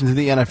paid attention to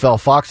the NFL,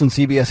 Fox and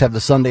CBS have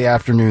the Sunday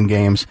afternoon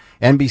games,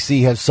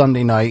 NBC has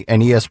Sunday night,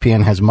 and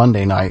ESPN has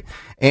Monday night.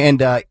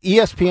 And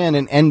ESPN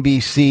and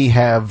NBC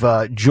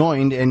have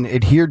joined and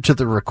adhered to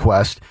the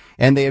request,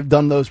 and they have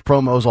done those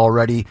promos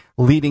already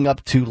leading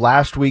up to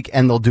last week,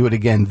 and they'll do it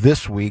again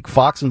this week.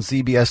 Fox and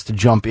CBS to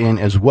jump in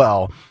as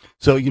well.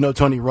 So, you know,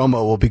 Tony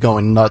Romo will be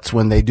going nuts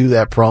when they do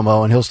that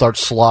promo, and he'll start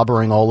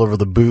slobbering all over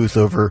the booth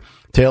over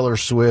Taylor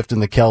Swift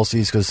and the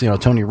Kelceys because, you know,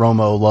 Tony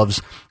Romo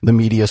loves the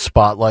media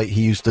spotlight.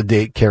 He used to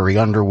date Carrie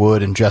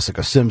Underwood and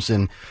Jessica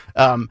Simpson.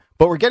 But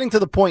we're getting to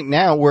the point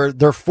now where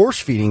they're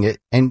force-feeding it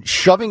and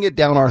shoving it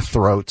down our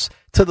throats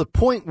to the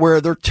point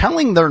where they're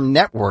telling their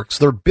networks,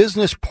 their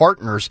business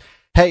partners,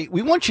 hey,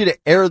 we want you to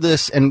air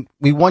this and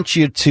we want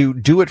you to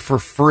do it for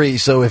free.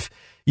 So if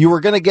you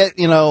were going to get,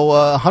 you know,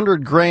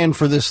 $100,000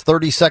 for this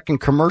 30-second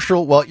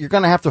commercial, well, you're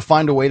going to have to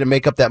find a way to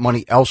make up that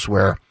money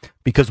elsewhere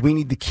because we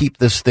need to keep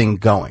this thing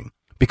going.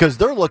 Because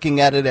they're looking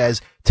at it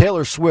as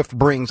Taylor Swift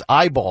brings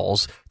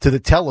eyeballs to the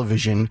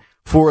television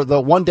for the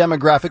one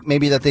demographic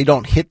maybe that they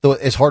don't hit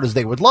as hard as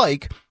they would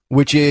like,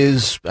 which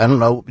is, I don't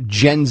know,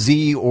 Gen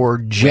Z or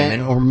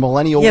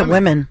millennial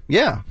women.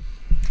 Yeah.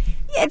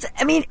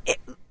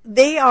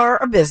 They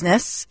are a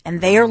business, and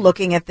they are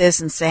looking at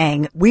this and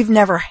saying, we've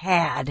never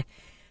had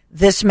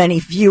this many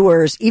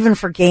viewers, even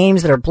for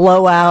games that are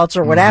blowouts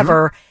or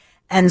whatever.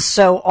 Mm-hmm. And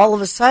so all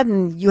of a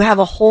sudden, you have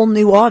a whole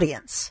new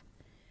audience.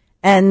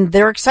 And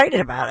they're excited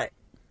about it.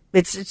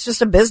 It's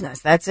just a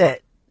business. That's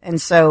it.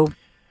 And so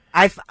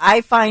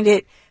I find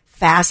it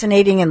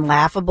fascinating and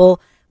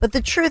laughable. But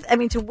the truth, I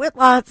mean, to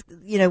Whitlock's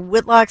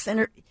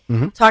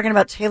talking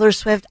about Taylor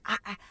Swift,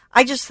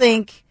 I just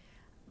think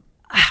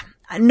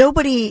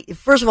nobody,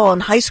 first of all, in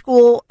high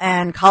school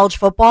and college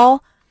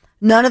football,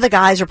 none of the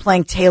guys are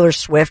playing Taylor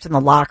Swift in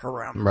the locker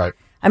room. Right.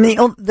 I mean,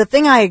 the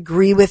thing I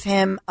agree with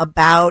him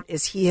about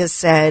is he has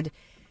said,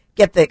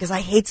 because I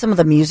hate some of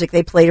the music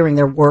they play during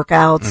their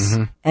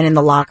workouts and in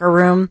the locker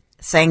room.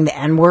 saying the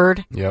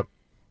N-word. Yep.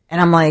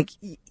 And I'm like,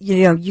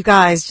 you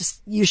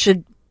guys you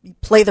should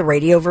play the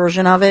radio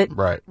version of it.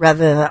 Right.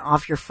 Rather than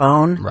off your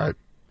phone. Right.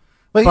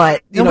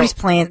 But nobody's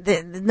playing.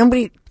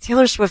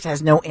 Taylor Swift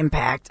has no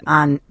impact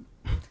on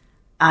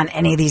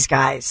any of these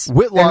guys.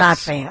 They're not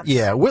fans.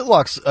 Yeah,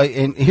 Whitlock's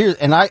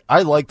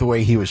I like the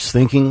way he was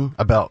thinking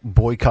about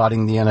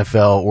boycotting the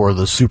NFL or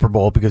the Super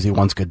Bowl because he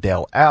wants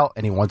Goodell out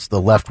and he wants the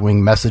left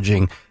wing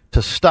messaging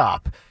to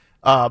stop.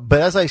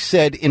 But as I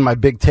said in my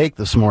big take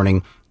this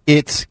morning,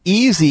 it's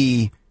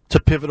easy to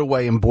pivot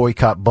away and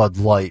boycott Bud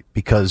Light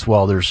because,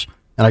 well,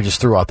 and I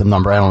just threw out the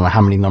number. I don't know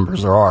how many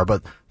numbers there are,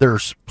 but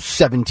there's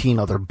 17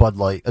 other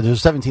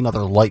there's 17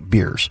 other light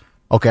beers.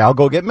 Okay, I'll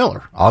go get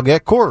Miller. I'll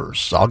get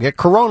Coors. I'll get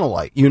Corona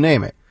Light. You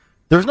name it.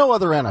 There's no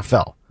other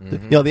NFL.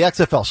 Mm-hmm. The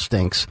XFL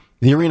stinks.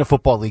 The Arena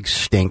Football League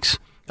stinks.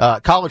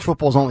 College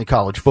football is only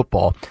college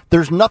football.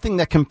 There's nothing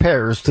that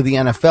compares to the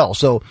NFL.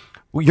 So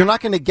you're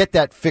not going to get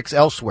that fix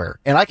elsewhere.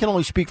 And I can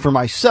only speak for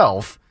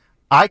myself.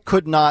 I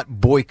could not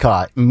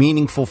boycott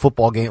meaningful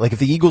football game. Like if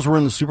the Eagles were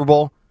in the Super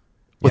Bowl,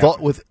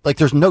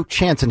 there's no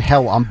chance in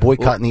hell I'm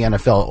boycotting the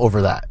NFL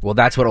over that. Well,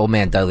 that's what Old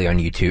Man Dudley on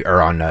YouTube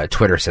or on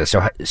Twitter says.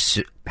 So,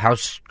 how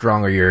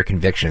strong are your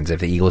convictions? If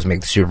the Eagles make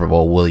the Super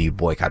Bowl, will you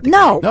boycott the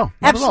game? No,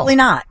 absolutely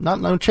not.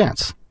 No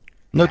chance.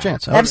 No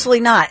chance.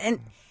 Absolutely not. And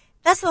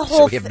that's the whole.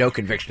 So we have no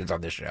convictions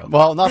on this show.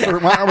 Well, not when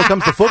it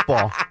comes to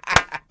football.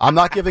 I'm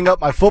not giving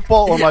up my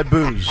football or my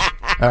booze.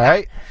 All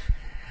right.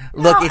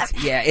 Look,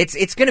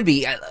 it's going to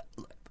be.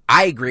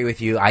 I agree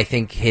with you. I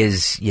think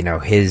his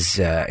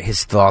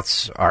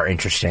thoughts are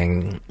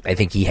interesting. I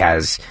think he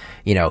has,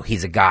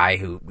 he's a guy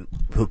who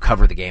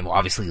covered the game,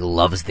 obviously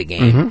loves the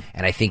game,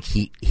 and I think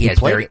he has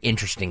very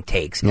interesting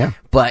takes. Yeah.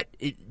 But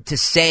to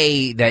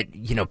say that,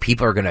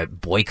 people are going to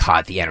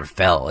boycott the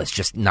NFL is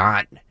just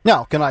not.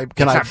 No,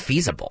 not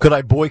feasible. Could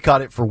I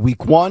boycott it for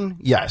week 1?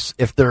 Yes.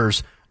 If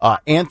there's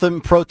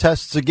anthem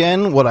protests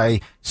again, would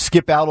I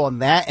skip out on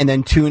that and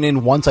then tune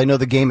in once I know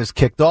the game is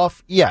kicked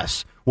off?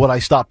 Yes. Would I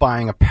stop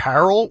buying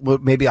apparel?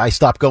 Maybe I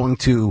stop going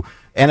to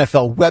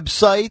NFL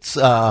websites.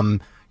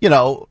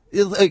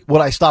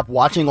 Would I stop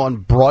watching on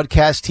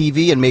broadcast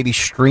TV and maybe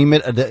stream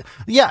it?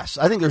 Yes,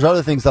 I think there's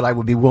other things that I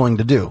would be willing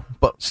to do.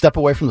 But step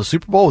away from the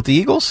Super Bowl with the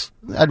Eagles?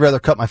 I'd rather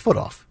cut my foot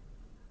off.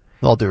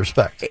 With all due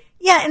respect.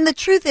 Yeah, and the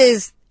truth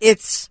is,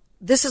 this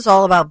is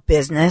all about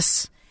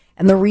business.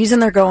 And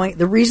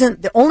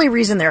the only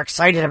reason they're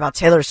excited about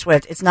Taylor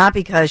Swift, it's not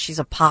because she's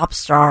a pop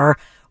star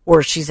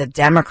or she's a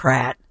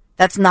Democrat.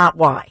 That's not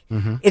why.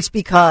 Mm-hmm. It's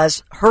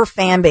because her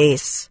fan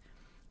base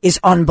is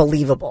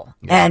unbelievable.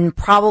 Yeah. And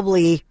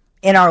probably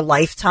in our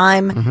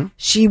lifetime,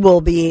 she will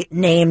be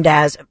named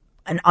as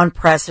an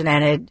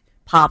unprecedented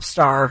pop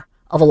star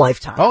of a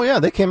lifetime. Oh, yeah.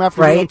 They came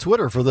after me on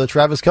Twitter for the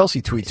Travis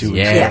Kelce tweet, too.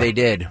 Yeah, they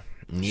did.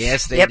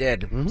 Yes, they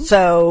did. Mm-hmm.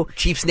 So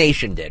Chiefs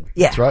Nation did.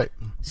 Yeah. That's right.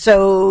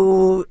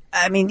 So,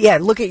 I mean,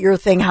 look at your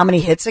thing, how many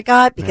hits it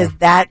got, because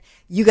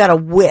you got a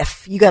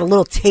whiff. You got a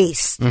little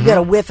taste. You got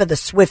a whiff of the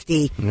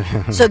Swiftie.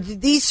 So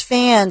these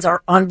fans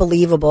are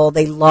unbelievable.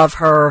 They love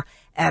her,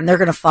 and they're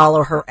going to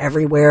follow her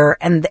everywhere.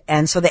 And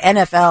so the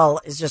NFL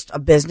is just a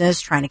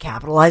business trying to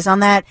capitalize on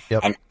that.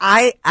 Yep. And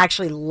I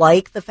actually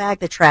like the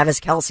fact that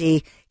Travis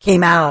Kelce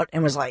came out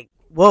and was like,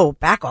 whoa,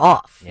 back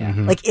off. Yeah.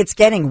 Like, it's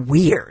getting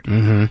weird.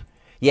 Mm-hmm.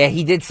 Yeah,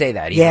 he did say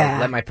that. He said,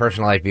 let my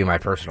personal life be my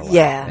personal life.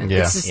 Yeah.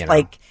 It's just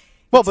like...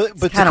 Well, but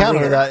to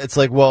counter that, it's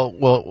like,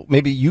 well,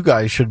 maybe you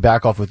guys should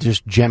back off with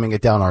just jamming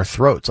it down our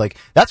throats. Like,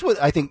 that's what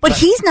I think. But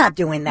he's not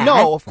doing that.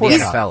 No, of course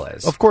not. NFL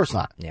is. Of course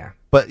not. Yeah.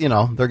 But,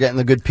 they're getting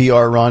a good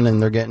PR run and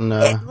they're getting,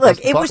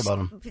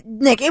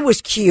 Nick, it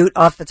was cute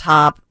off the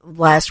top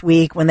last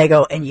week when they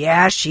go, and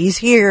she's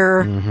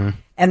here. Mm-hmm.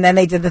 And then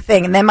they did the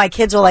thing. And then my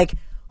kids are like,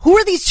 who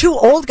are these two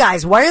old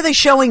guys? Why are they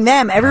showing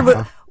them?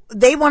 Everybody.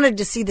 They wanted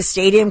to see the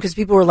stadium because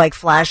people were like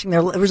flashing.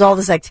 There was all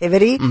this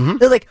activity. Mm-hmm.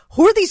 They're like,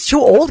 who are these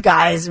two old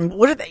guys? And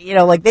what are they,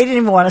 they didn't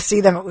even want to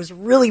see them. It was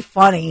really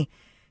funny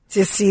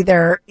to see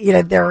their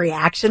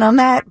reaction on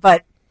that.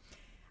 But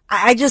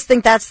I just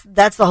think that's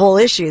the whole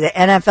issue. The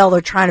NFL,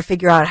 they're trying to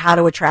figure out how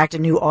to attract a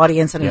new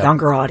audience and a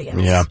younger audience.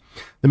 Yeah.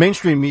 The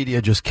mainstream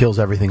media just kills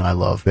everything I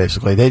love,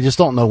 basically. They just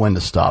don't know when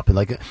to stop. And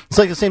it's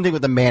like the same thing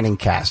with the Manning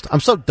cast. I'm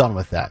so done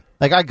with that.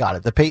 Like, I got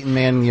it. The Peyton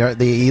Manning,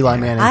 the Eli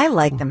Manning. I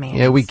like the Mannings.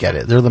 Yeah, we get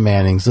it. They're the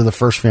Mannings. They're the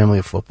first family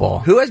of football.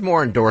 Who has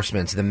more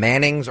endorsements, the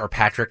Mannings or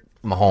Patrick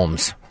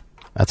Mahomes?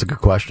 That's a good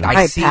question.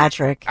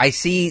 Patrick. I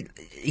see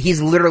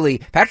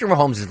Patrick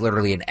Mahomes is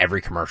literally in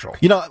every commercial.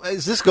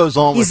 As this goes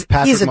on with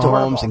Patrick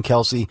Mahomes and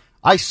Kelce,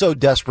 I so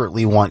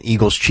desperately want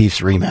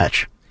Eagles-Chiefs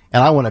rematch.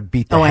 And I want to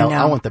beat the hell.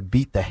 I want to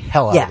beat the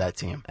hell out of that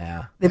team.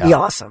 Yeah, it'd be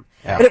awesome.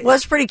 Yeah. But it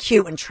was pretty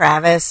cute when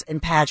Travis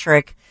and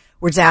Patrick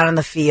were down in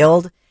the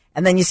field,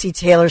 and then you see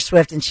Taylor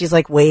Swift, and she's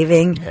like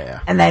waving,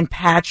 and then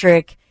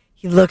Patrick,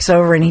 he looks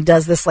over and he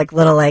does this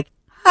little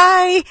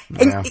hi,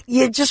 and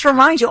it just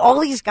reminds you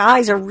all these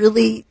guys are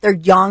they're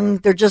young,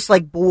 they're just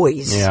like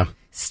boys. Yeah.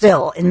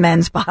 still in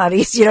men's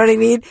bodies. You know what I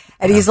mean?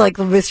 And he's like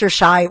Mr.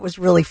 Shy. It was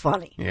really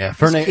funny. Yeah,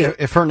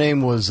 if her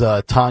name was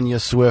Tanya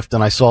Swift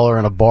and I saw her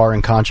in a bar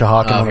in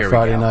Conshohocken on a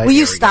Friday night. Will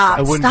you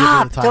stop?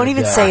 Stop. Don't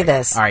even say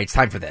this. All right, it's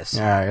time for this.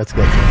 All right, let's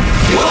go.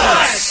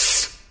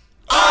 What's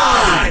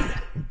on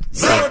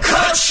the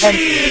cut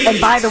sheet?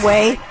 And by the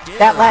way,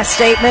 that last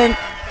statement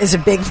is a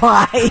big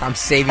lie. I'm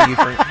saving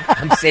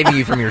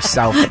you from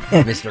yourself,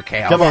 Mr.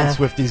 Kayal. Come on,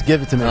 Swifties,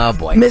 give it to me. Oh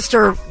boy,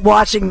 Mr.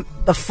 Watching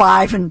the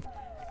 5 and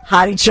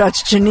Hottie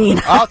Judge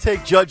Janine. I'll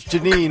take Judge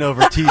Janine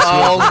over T. Swift.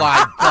 Oh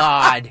my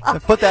God!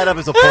 Put that up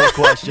as a poll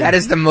question. That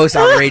is the most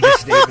outrageous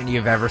statement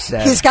you've ever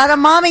said. He's got a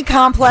mommy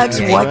complex.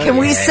 What can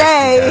we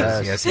say?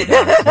 Yes, he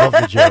does. Love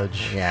the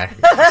Judge. Yeah,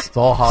 it's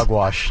all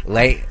hogwash.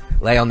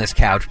 Lay on this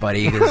couch,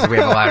 buddy, because we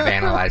have a lot of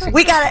analyzing.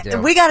 We got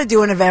to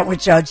do an event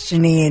with Judge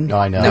Janine. No,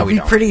 I know. It'd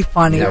be pretty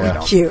funny. No, we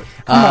don't. Cute.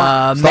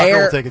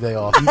 Mayor, take a day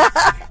off.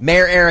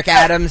 Mayor Eric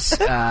Adams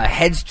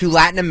heads to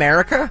Latin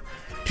America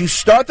to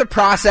start the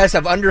process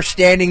of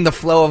understanding the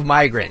flow of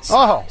migrants.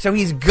 Oh. So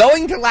he's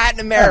going to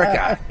Latin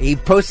America. He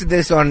posted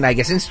this on, I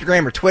guess,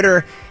 Instagram or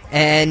Twitter,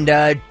 and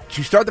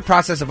to start the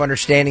process of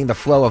understanding the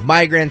flow of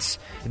migrants,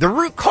 the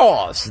root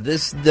cause.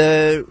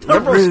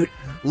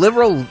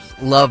 Liberals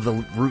love the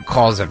root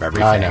cause of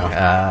everything. I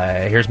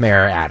know. Here's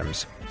Mayor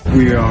Adams.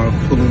 We are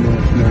pulling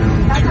off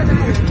now to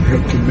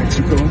head to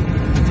Mexico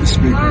to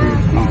speak with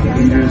our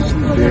leaders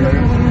there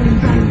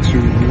and to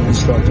really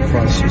start the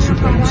process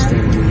of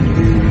understanding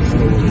the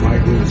flow of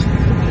migrants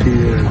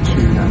here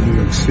to New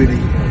York City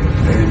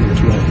and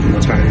throughout the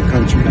entire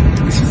country.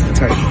 This is the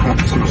type of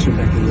conversation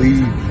I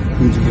believe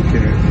we need to look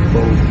at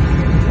both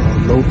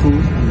local,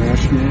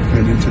 national,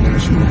 and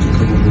international to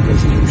come up with a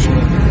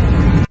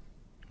resolution.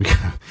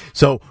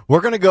 So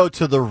we're going to go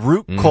to the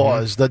root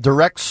cause, the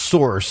direct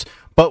source.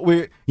 But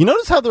you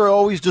notice how they're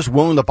always just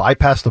willing to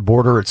bypass the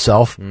border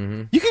itself.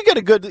 You can get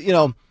a good,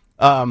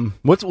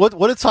 what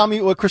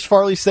did Chris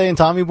Farley say in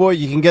Tommy Boy?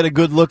 You can get a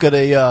good look at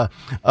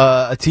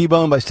a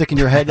T-bone by sticking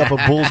your head up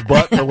a bull's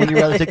butt. But wouldn't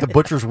you rather take the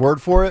butcher's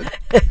word for it?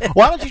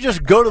 Why don't you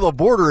just go to the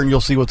border and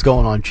you'll see what's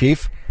going on,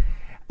 Chief?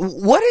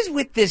 What is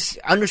with this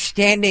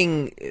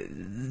understanding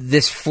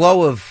this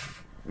flow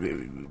of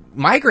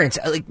migrants?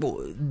 Like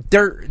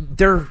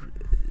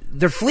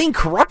they're fleeing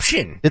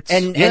corruption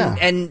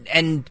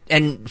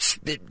and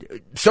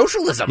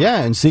socialism.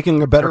 Yeah, and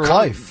seeking a better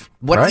life.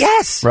 Right?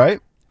 Yes, right.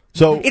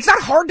 So it's not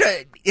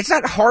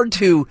hard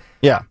to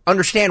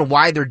understand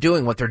why they're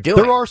doing what they're doing.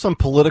 There are some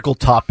political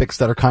topics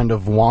that are kind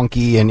of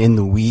wonky and in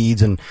the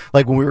weeds, and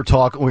like when we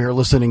were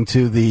listening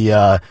to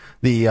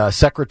the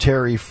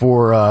secretary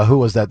for who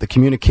was that, the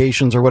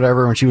communications or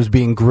whatever, and she was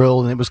being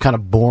grilled, and it was kind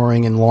of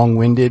boring and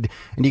long-winded,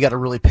 and you got to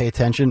really pay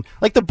attention.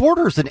 Like the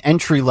border is an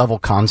entry-level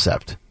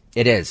concept.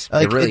 It is.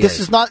 Like, it really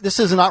this is. This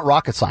is not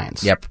rocket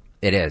science. Yep,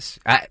 it is.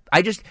 I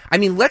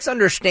mean, let's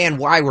understand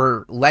why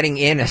we're letting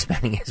in as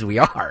many as we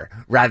are,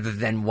 rather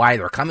than why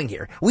they're coming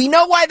here. We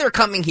know why they're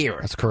coming here.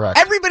 That's correct.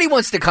 Everybody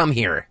wants to come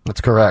here.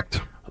 That's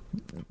correct.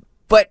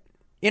 But,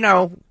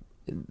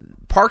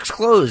 parks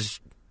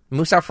closed.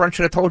 Moose out front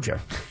should have told you.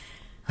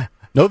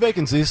 No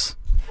vacancies.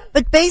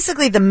 But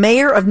basically, the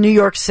mayor of New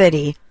York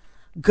City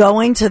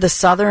going to the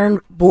southern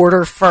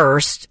border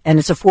first, and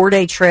it's a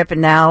 4-day trip,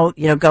 and now,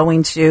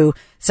 going to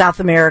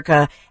South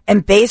America,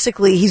 and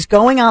basically he's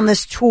going on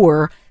this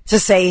tour to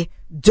say,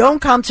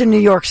 don't come to New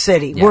York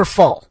City. We're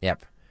full.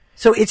 Yep.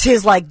 So it's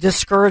his,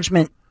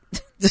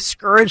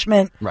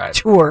 discouragement right.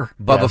 tour.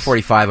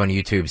 Bubba45 on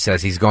YouTube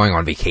says he's going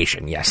on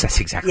vacation. Yes,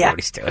 that's exactly what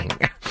he's doing.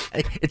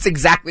 It's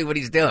exactly what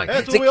he's doing.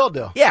 That's what we all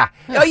do. Yeah.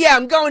 Oh, yeah,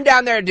 I'm going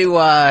down there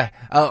to,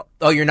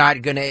 you're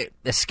not going to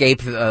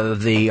escape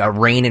the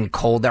rain and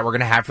cold that we're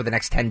going to have for the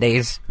next 10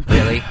 days?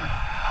 Really?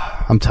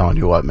 I'm telling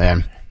you what,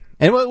 man.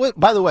 And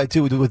by the way,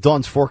 too, with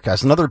Dawn's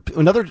forecast, another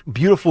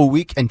beautiful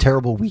week and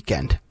terrible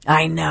weekend.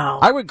 I know.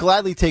 I would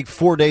gladly take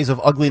 4 days of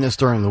ugliness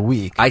during the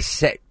week. I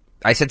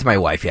said to my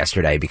wife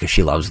yesterday, because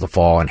she loves the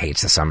fall and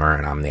hates the summer,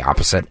 and I'm the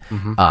opposite.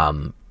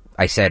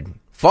 I said,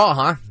 "Fall,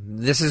 huh?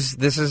 This is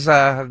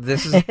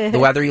the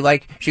weather you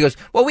like?" She goes,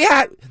 "Well, we've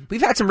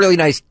had some really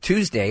nice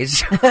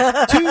Tuesdays."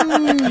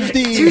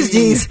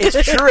 Tuesdays.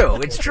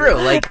 It's true.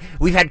 Like,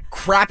 we've had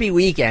crappy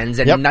weekends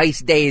and nice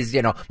days.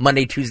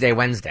 Monday, Tuesday,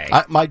 Wednesday.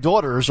 My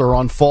daughters are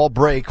on fall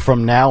break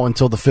from now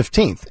until the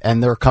 15th,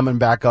 and they're coming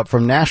back up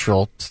from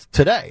Nashville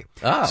today.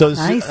 Oh, so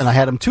nice. And I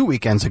had them 2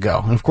 weekends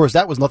ago, and of course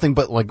that was nothing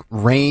but like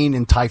rain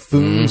and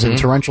typhoons and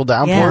torrential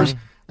downpours.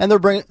 And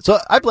so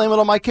I blame it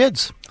on my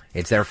kids.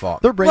 It's their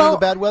fault. They're bringing the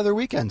bad weather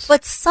weekends.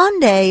 But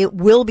Sunday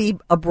will be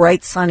a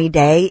bright, sunny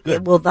day.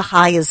 The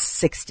high is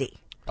 60.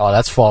 Oh,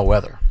 that's fall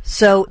weather.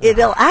 So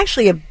it'll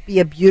actually be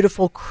a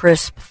beautiful,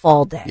 crisp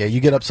fall day. Yeah, you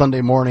get up Sunday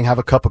morning, have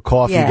a cup of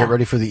coffee, get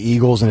ready for the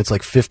Eagles, and it's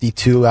like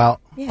 52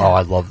 out. Yeah. Oh,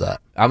 I love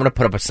that. I'm going to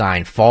put up a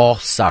sign, fall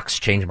sucks,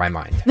 change my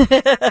mind.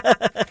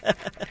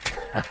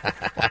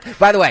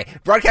 By the way,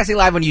 broadcasting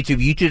live on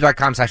YouTube,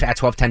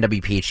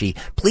 youtube.com/@1210WPHT.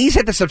 Please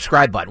hit the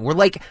subscribe button. We're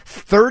like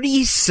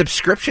 30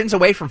 subscriptions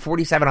away from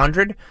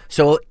 4,700.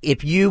 So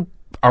if you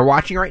are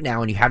watching right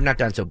now and you have not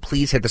done so,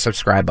 please hit the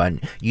subscribe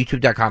button.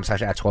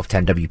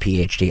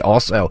 YouTube.com/@1210WPHT.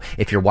 Also,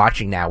 if you're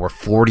watching now, we're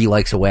 40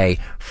 likes away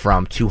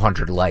from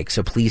 200 likes.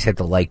 So please hit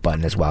the like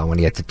button as well when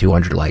you get to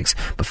 200 likes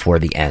before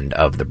the end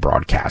of the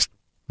broadcast.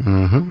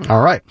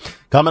 All right.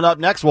 Coming up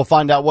next, we'll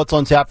find out what's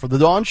on tap for the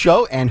Dawn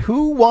Show and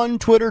who won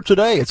Twitter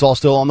today. It's all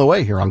still on the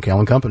way here on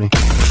Kayal & Company.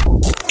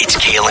 It's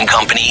Kayal &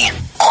 Company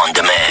on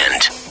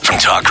demand from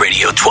Talk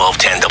Radio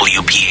 1210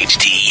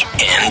 WPHT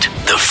and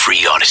the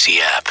free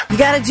Odyssey app. You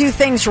got to do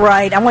things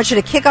right. I want you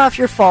to kick off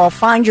your fall,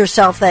 find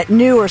yourself that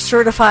new or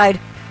certified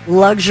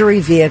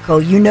luxury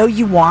vehicle. You know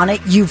you want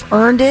it. You've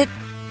earned it.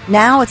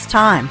 Now it's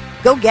time.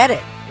 Go get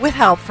it with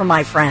help from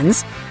my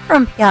friends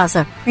from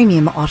Piazza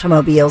Premium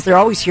Automobiles. They're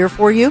always here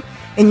for you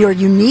in your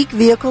unique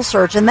vehicle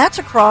search, and that's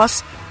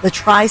across the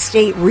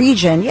tri-state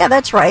region. Yeah,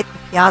 that's right. The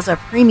Piazza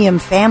Premium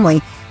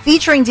family,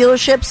 featuring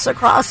dealerships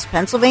across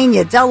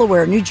Pennsylvania,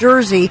 Delaware, New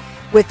Jersey,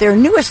 with their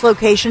newest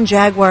location,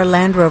 Jaguar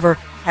Land Rover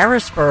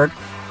Harrisburg.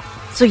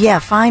 So yeah,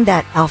 find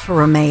that Alfa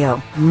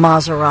Romeo,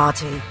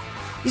 Maserati.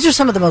 These are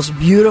some of the most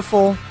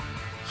beautiful,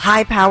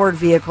 high-powered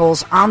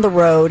vehicles on the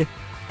road,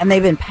 and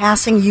they've been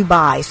passing you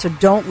by, so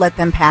don't let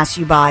them pass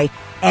you by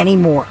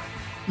anymore.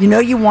 You know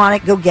you want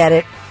it, go get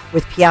it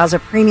with Piazza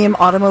Premium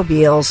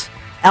Automobiles,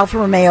 Alfa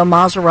Romeo,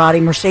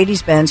 Maserati,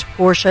 Mercedes-Benz,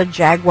 Porsche,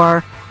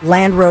 Jaguar,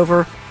 Land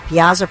Rover,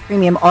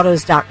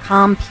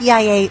 PiazzaPremiumAutos.com,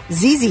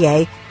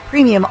 PIAZZA,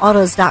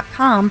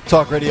 PremiumAutos.com.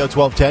 Talk Radio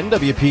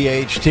 1210,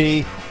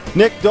 WPHT.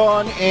 Nick,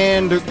 Dawn,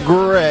 and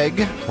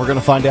Greg. We're going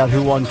to find out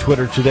who won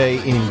Twitter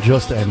today in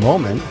just a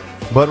moment.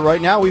 But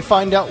right now, we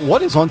find out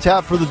what is on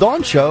tap for the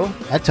Dawn Show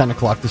at 10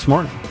 o'clock this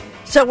morning.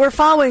 So we're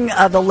following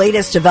the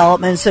latest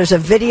developments. There's a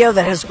video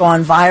that has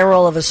gone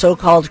viral of a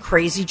so-called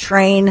crazy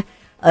train,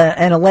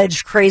 an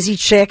alleged crazy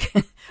chick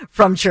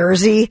from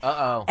Jersey.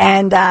 Uh-oh.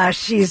 And I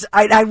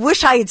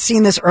wish I had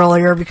seen this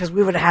earlier because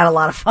we would have had a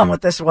lot of fun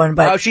with this one.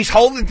 But she's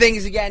holding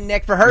things again,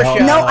 Nick, for her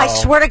show. No, I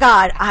swear to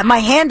God, my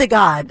hand to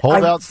God.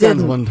 Hold out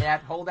Stensland. Yeah,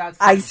 hold out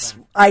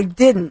Stensland. I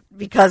didn't,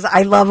 because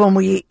I love when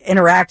we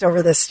interact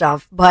over this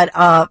stuff. But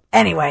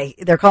anyway,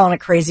 they're calling it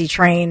crazy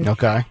train.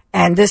 Okay.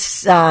 And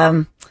this...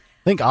 I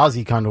think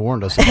Ozzy kind of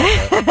warned us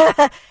about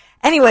that.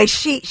 Anyway,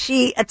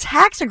 she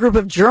attacks a group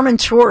of German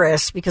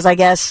tourists because I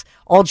guess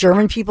all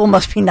German people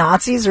must be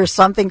Nazis or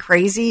something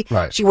crazy.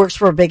 Right. She works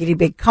for a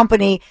big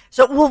company.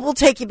 So we'll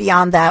take you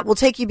beyond that. We'll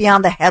take you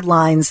beyond the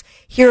headlines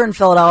here in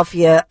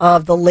Philadelphia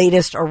of the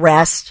latest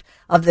arrest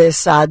of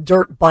this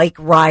dirt bike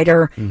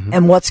rider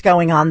and what's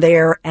going on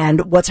there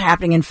and what's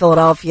happening in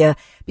Philadelphia,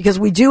 because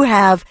we do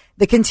have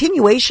the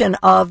continuation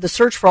of the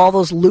search for all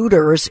those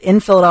looters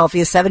in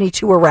Philadelphia,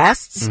 72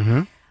 arrests.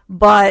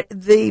 But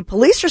the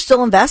police are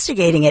still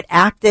investigating it,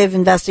 active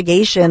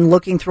investigation,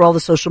 looking through all the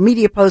social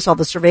media posts, all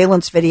the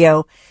surveillance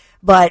video.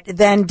 But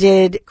then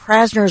did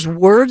Krasner's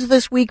words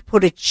this week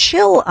put a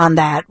chill on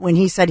that when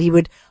he said he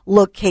would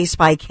look case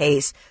by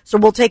case? So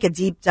we'll take a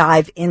deep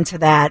dive into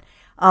that.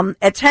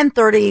 At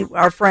 10:30,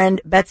 our friend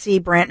Betsy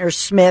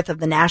Brantner-Smith of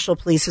the National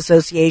Police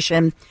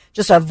Association,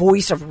 just a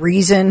voice of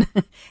reason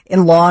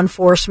in law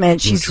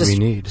enforcement. She's Which we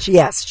need.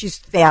 She's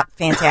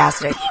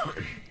fantastic.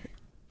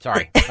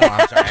 Sorry. Oh,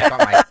 I'm sorry.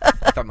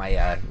 I thought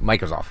my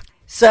mic was off.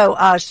 So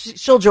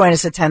she'll join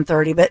us at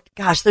 10:30. But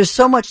gosh, there's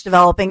so much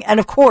developing, and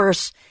of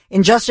course,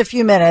 in just a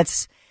few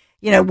minutes,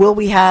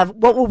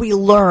 what will we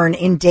learn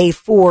in day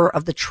 4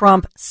 of the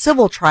Trump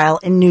civil trial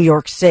in New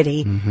York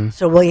City?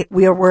 So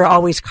we're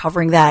always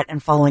covering that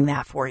and following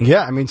that for you.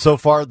 Yeah, I mean, so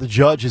far the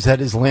judge has had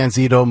his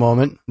Lanzito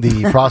moment.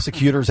 The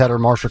prosecutor's had her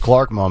Marsha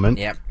Clark moment.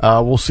 Yep.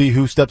 We'll see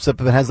who steps up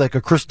and has like a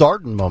Chris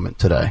Darden moment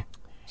today.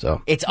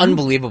 So it's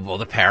unbelievable,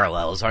 the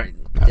parallels aren't.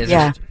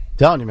 Yeah.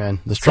 Telling you, man,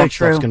 this Trump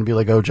stuff's going to be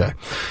like OJ.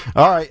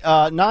 All right,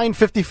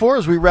 9:54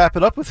 as we wrap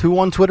it up with who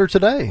won Twitter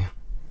today.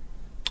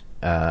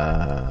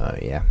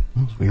 Yeah.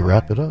 As we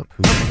wrap it up.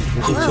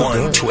 Who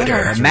won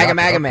Twitter? MAGA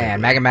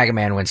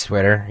Man wins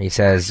Twitter. He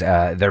says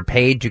they're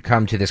paid to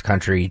come to this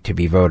country to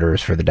be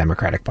voters for the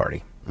Democratic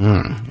Party.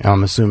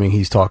 I'm assuming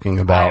he's talking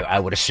about. I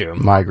would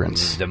assume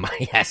migrants.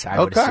 Yes, I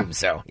would assume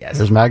so. Yes.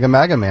 There's MAGA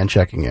Man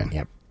checking in.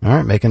 Yep. All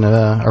right, making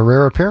a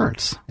rare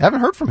appearance. I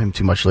haven't heard from him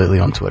too much lately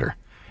on Twitter.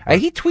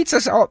 He tweets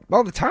us all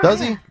the time. Does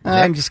he?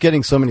 I'm just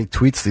getting so many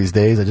tweets these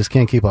days. I just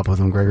can't keep up with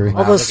him, Gregory.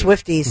 All those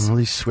Swifties. All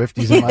these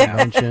Swifties in my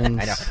mentions.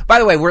 I know. By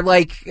the way, we're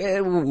like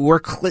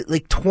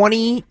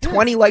 20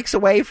 likes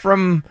away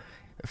from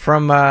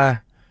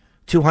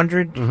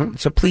 200.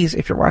 So please,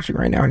 if you're watching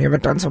right now and you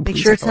haven't done so, make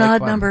please sure it's an odd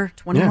button. number.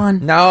 21.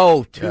 Yeah.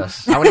 No.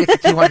 Yes. I want to get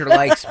to 200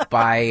 likes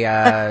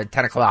by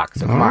 10 o'clock.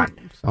 So come on.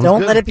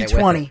 Don't let it be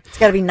 20. It's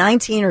got to be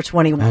 19 or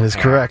 21. That is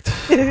correct.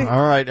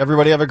 All right,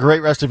 everybody have a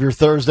great rest of your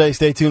Thursday.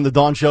 Stay tuned. The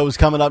Dawn Show is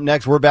coming up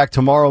next. We're back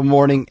tomorrow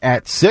morning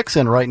at 6.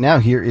 And right now,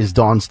 here is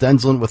Dawn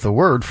Stensland with a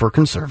word for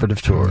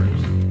conservative tours.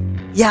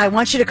 Yeah, I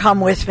want you to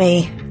come with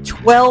me.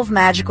 12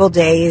 magical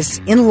days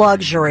in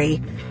luxury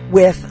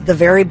with the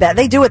very best.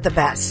 They do it the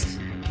best,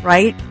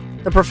 right?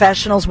 The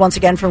professionals, once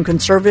again, from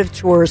Conservative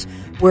Tours.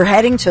 We're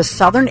heading to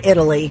southern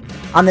Italy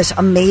on this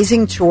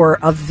amazing tour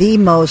of the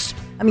most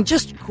I mean,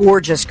 just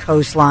gorgeous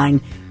coastline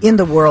in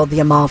the world, the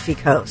Amalfi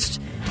Coast.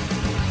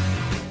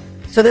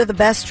 So they're the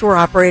best tour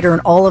operator in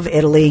all of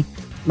Italy.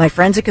 My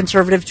friends at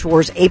Conservative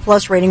Tours, A+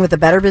 rating with the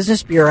Better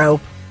Business Bureau,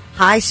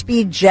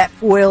 high-speed jet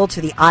foil to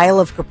the Isle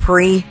of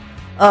Capri.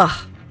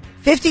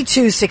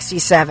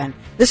 $52.67.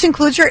 This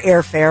includes your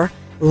airfare,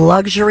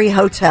 luxury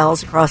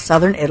hotels across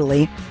southern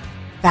Italy,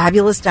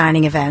 fabulous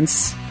dining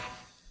events.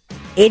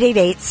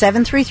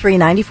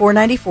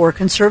 888-733-9494,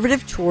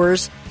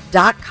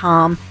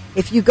 conservativetours.com.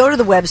 If you go to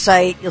the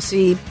website, you'll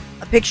see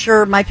a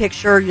picture, my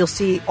picture. You'll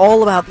see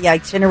all about the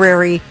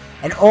itinerary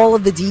and all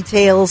of the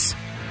details.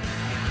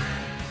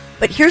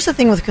 But here's the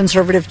thing with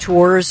Conservative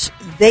Tours.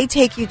 They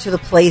take you to the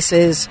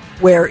places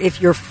where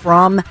if you're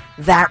from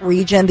that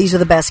region, these are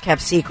the best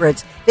kept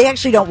secrets. They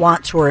actually don't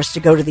want tourists to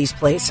go to these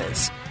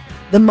places.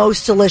 The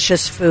most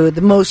delicious food,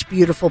 the most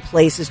beautiful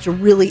places to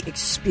really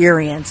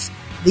experience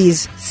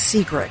these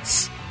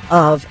secrets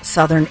of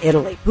southern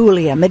Italy.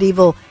 Puglia,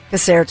 medieval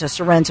Caserta,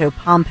 Sorrento,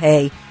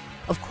 Pompeii.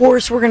 Of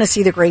course, we're going to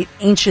see the great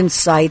ancient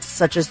sites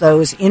such as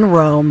those in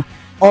Rome,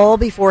 all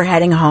before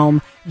heading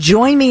home.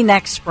 Join me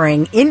next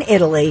spring in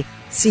Italy.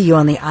 See you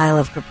on the Isle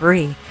of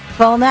Capri.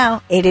 Call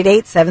now,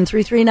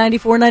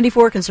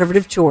 888-733-9494,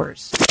 Conservative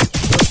Tours.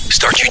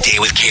 Start your day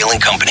with Kayal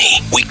and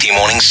Company. Weekday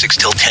mornings 6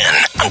 till 10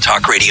 on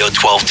Talk Radio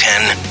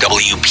 1210,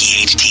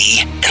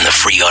 WPHT, and the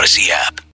free Odyssey app.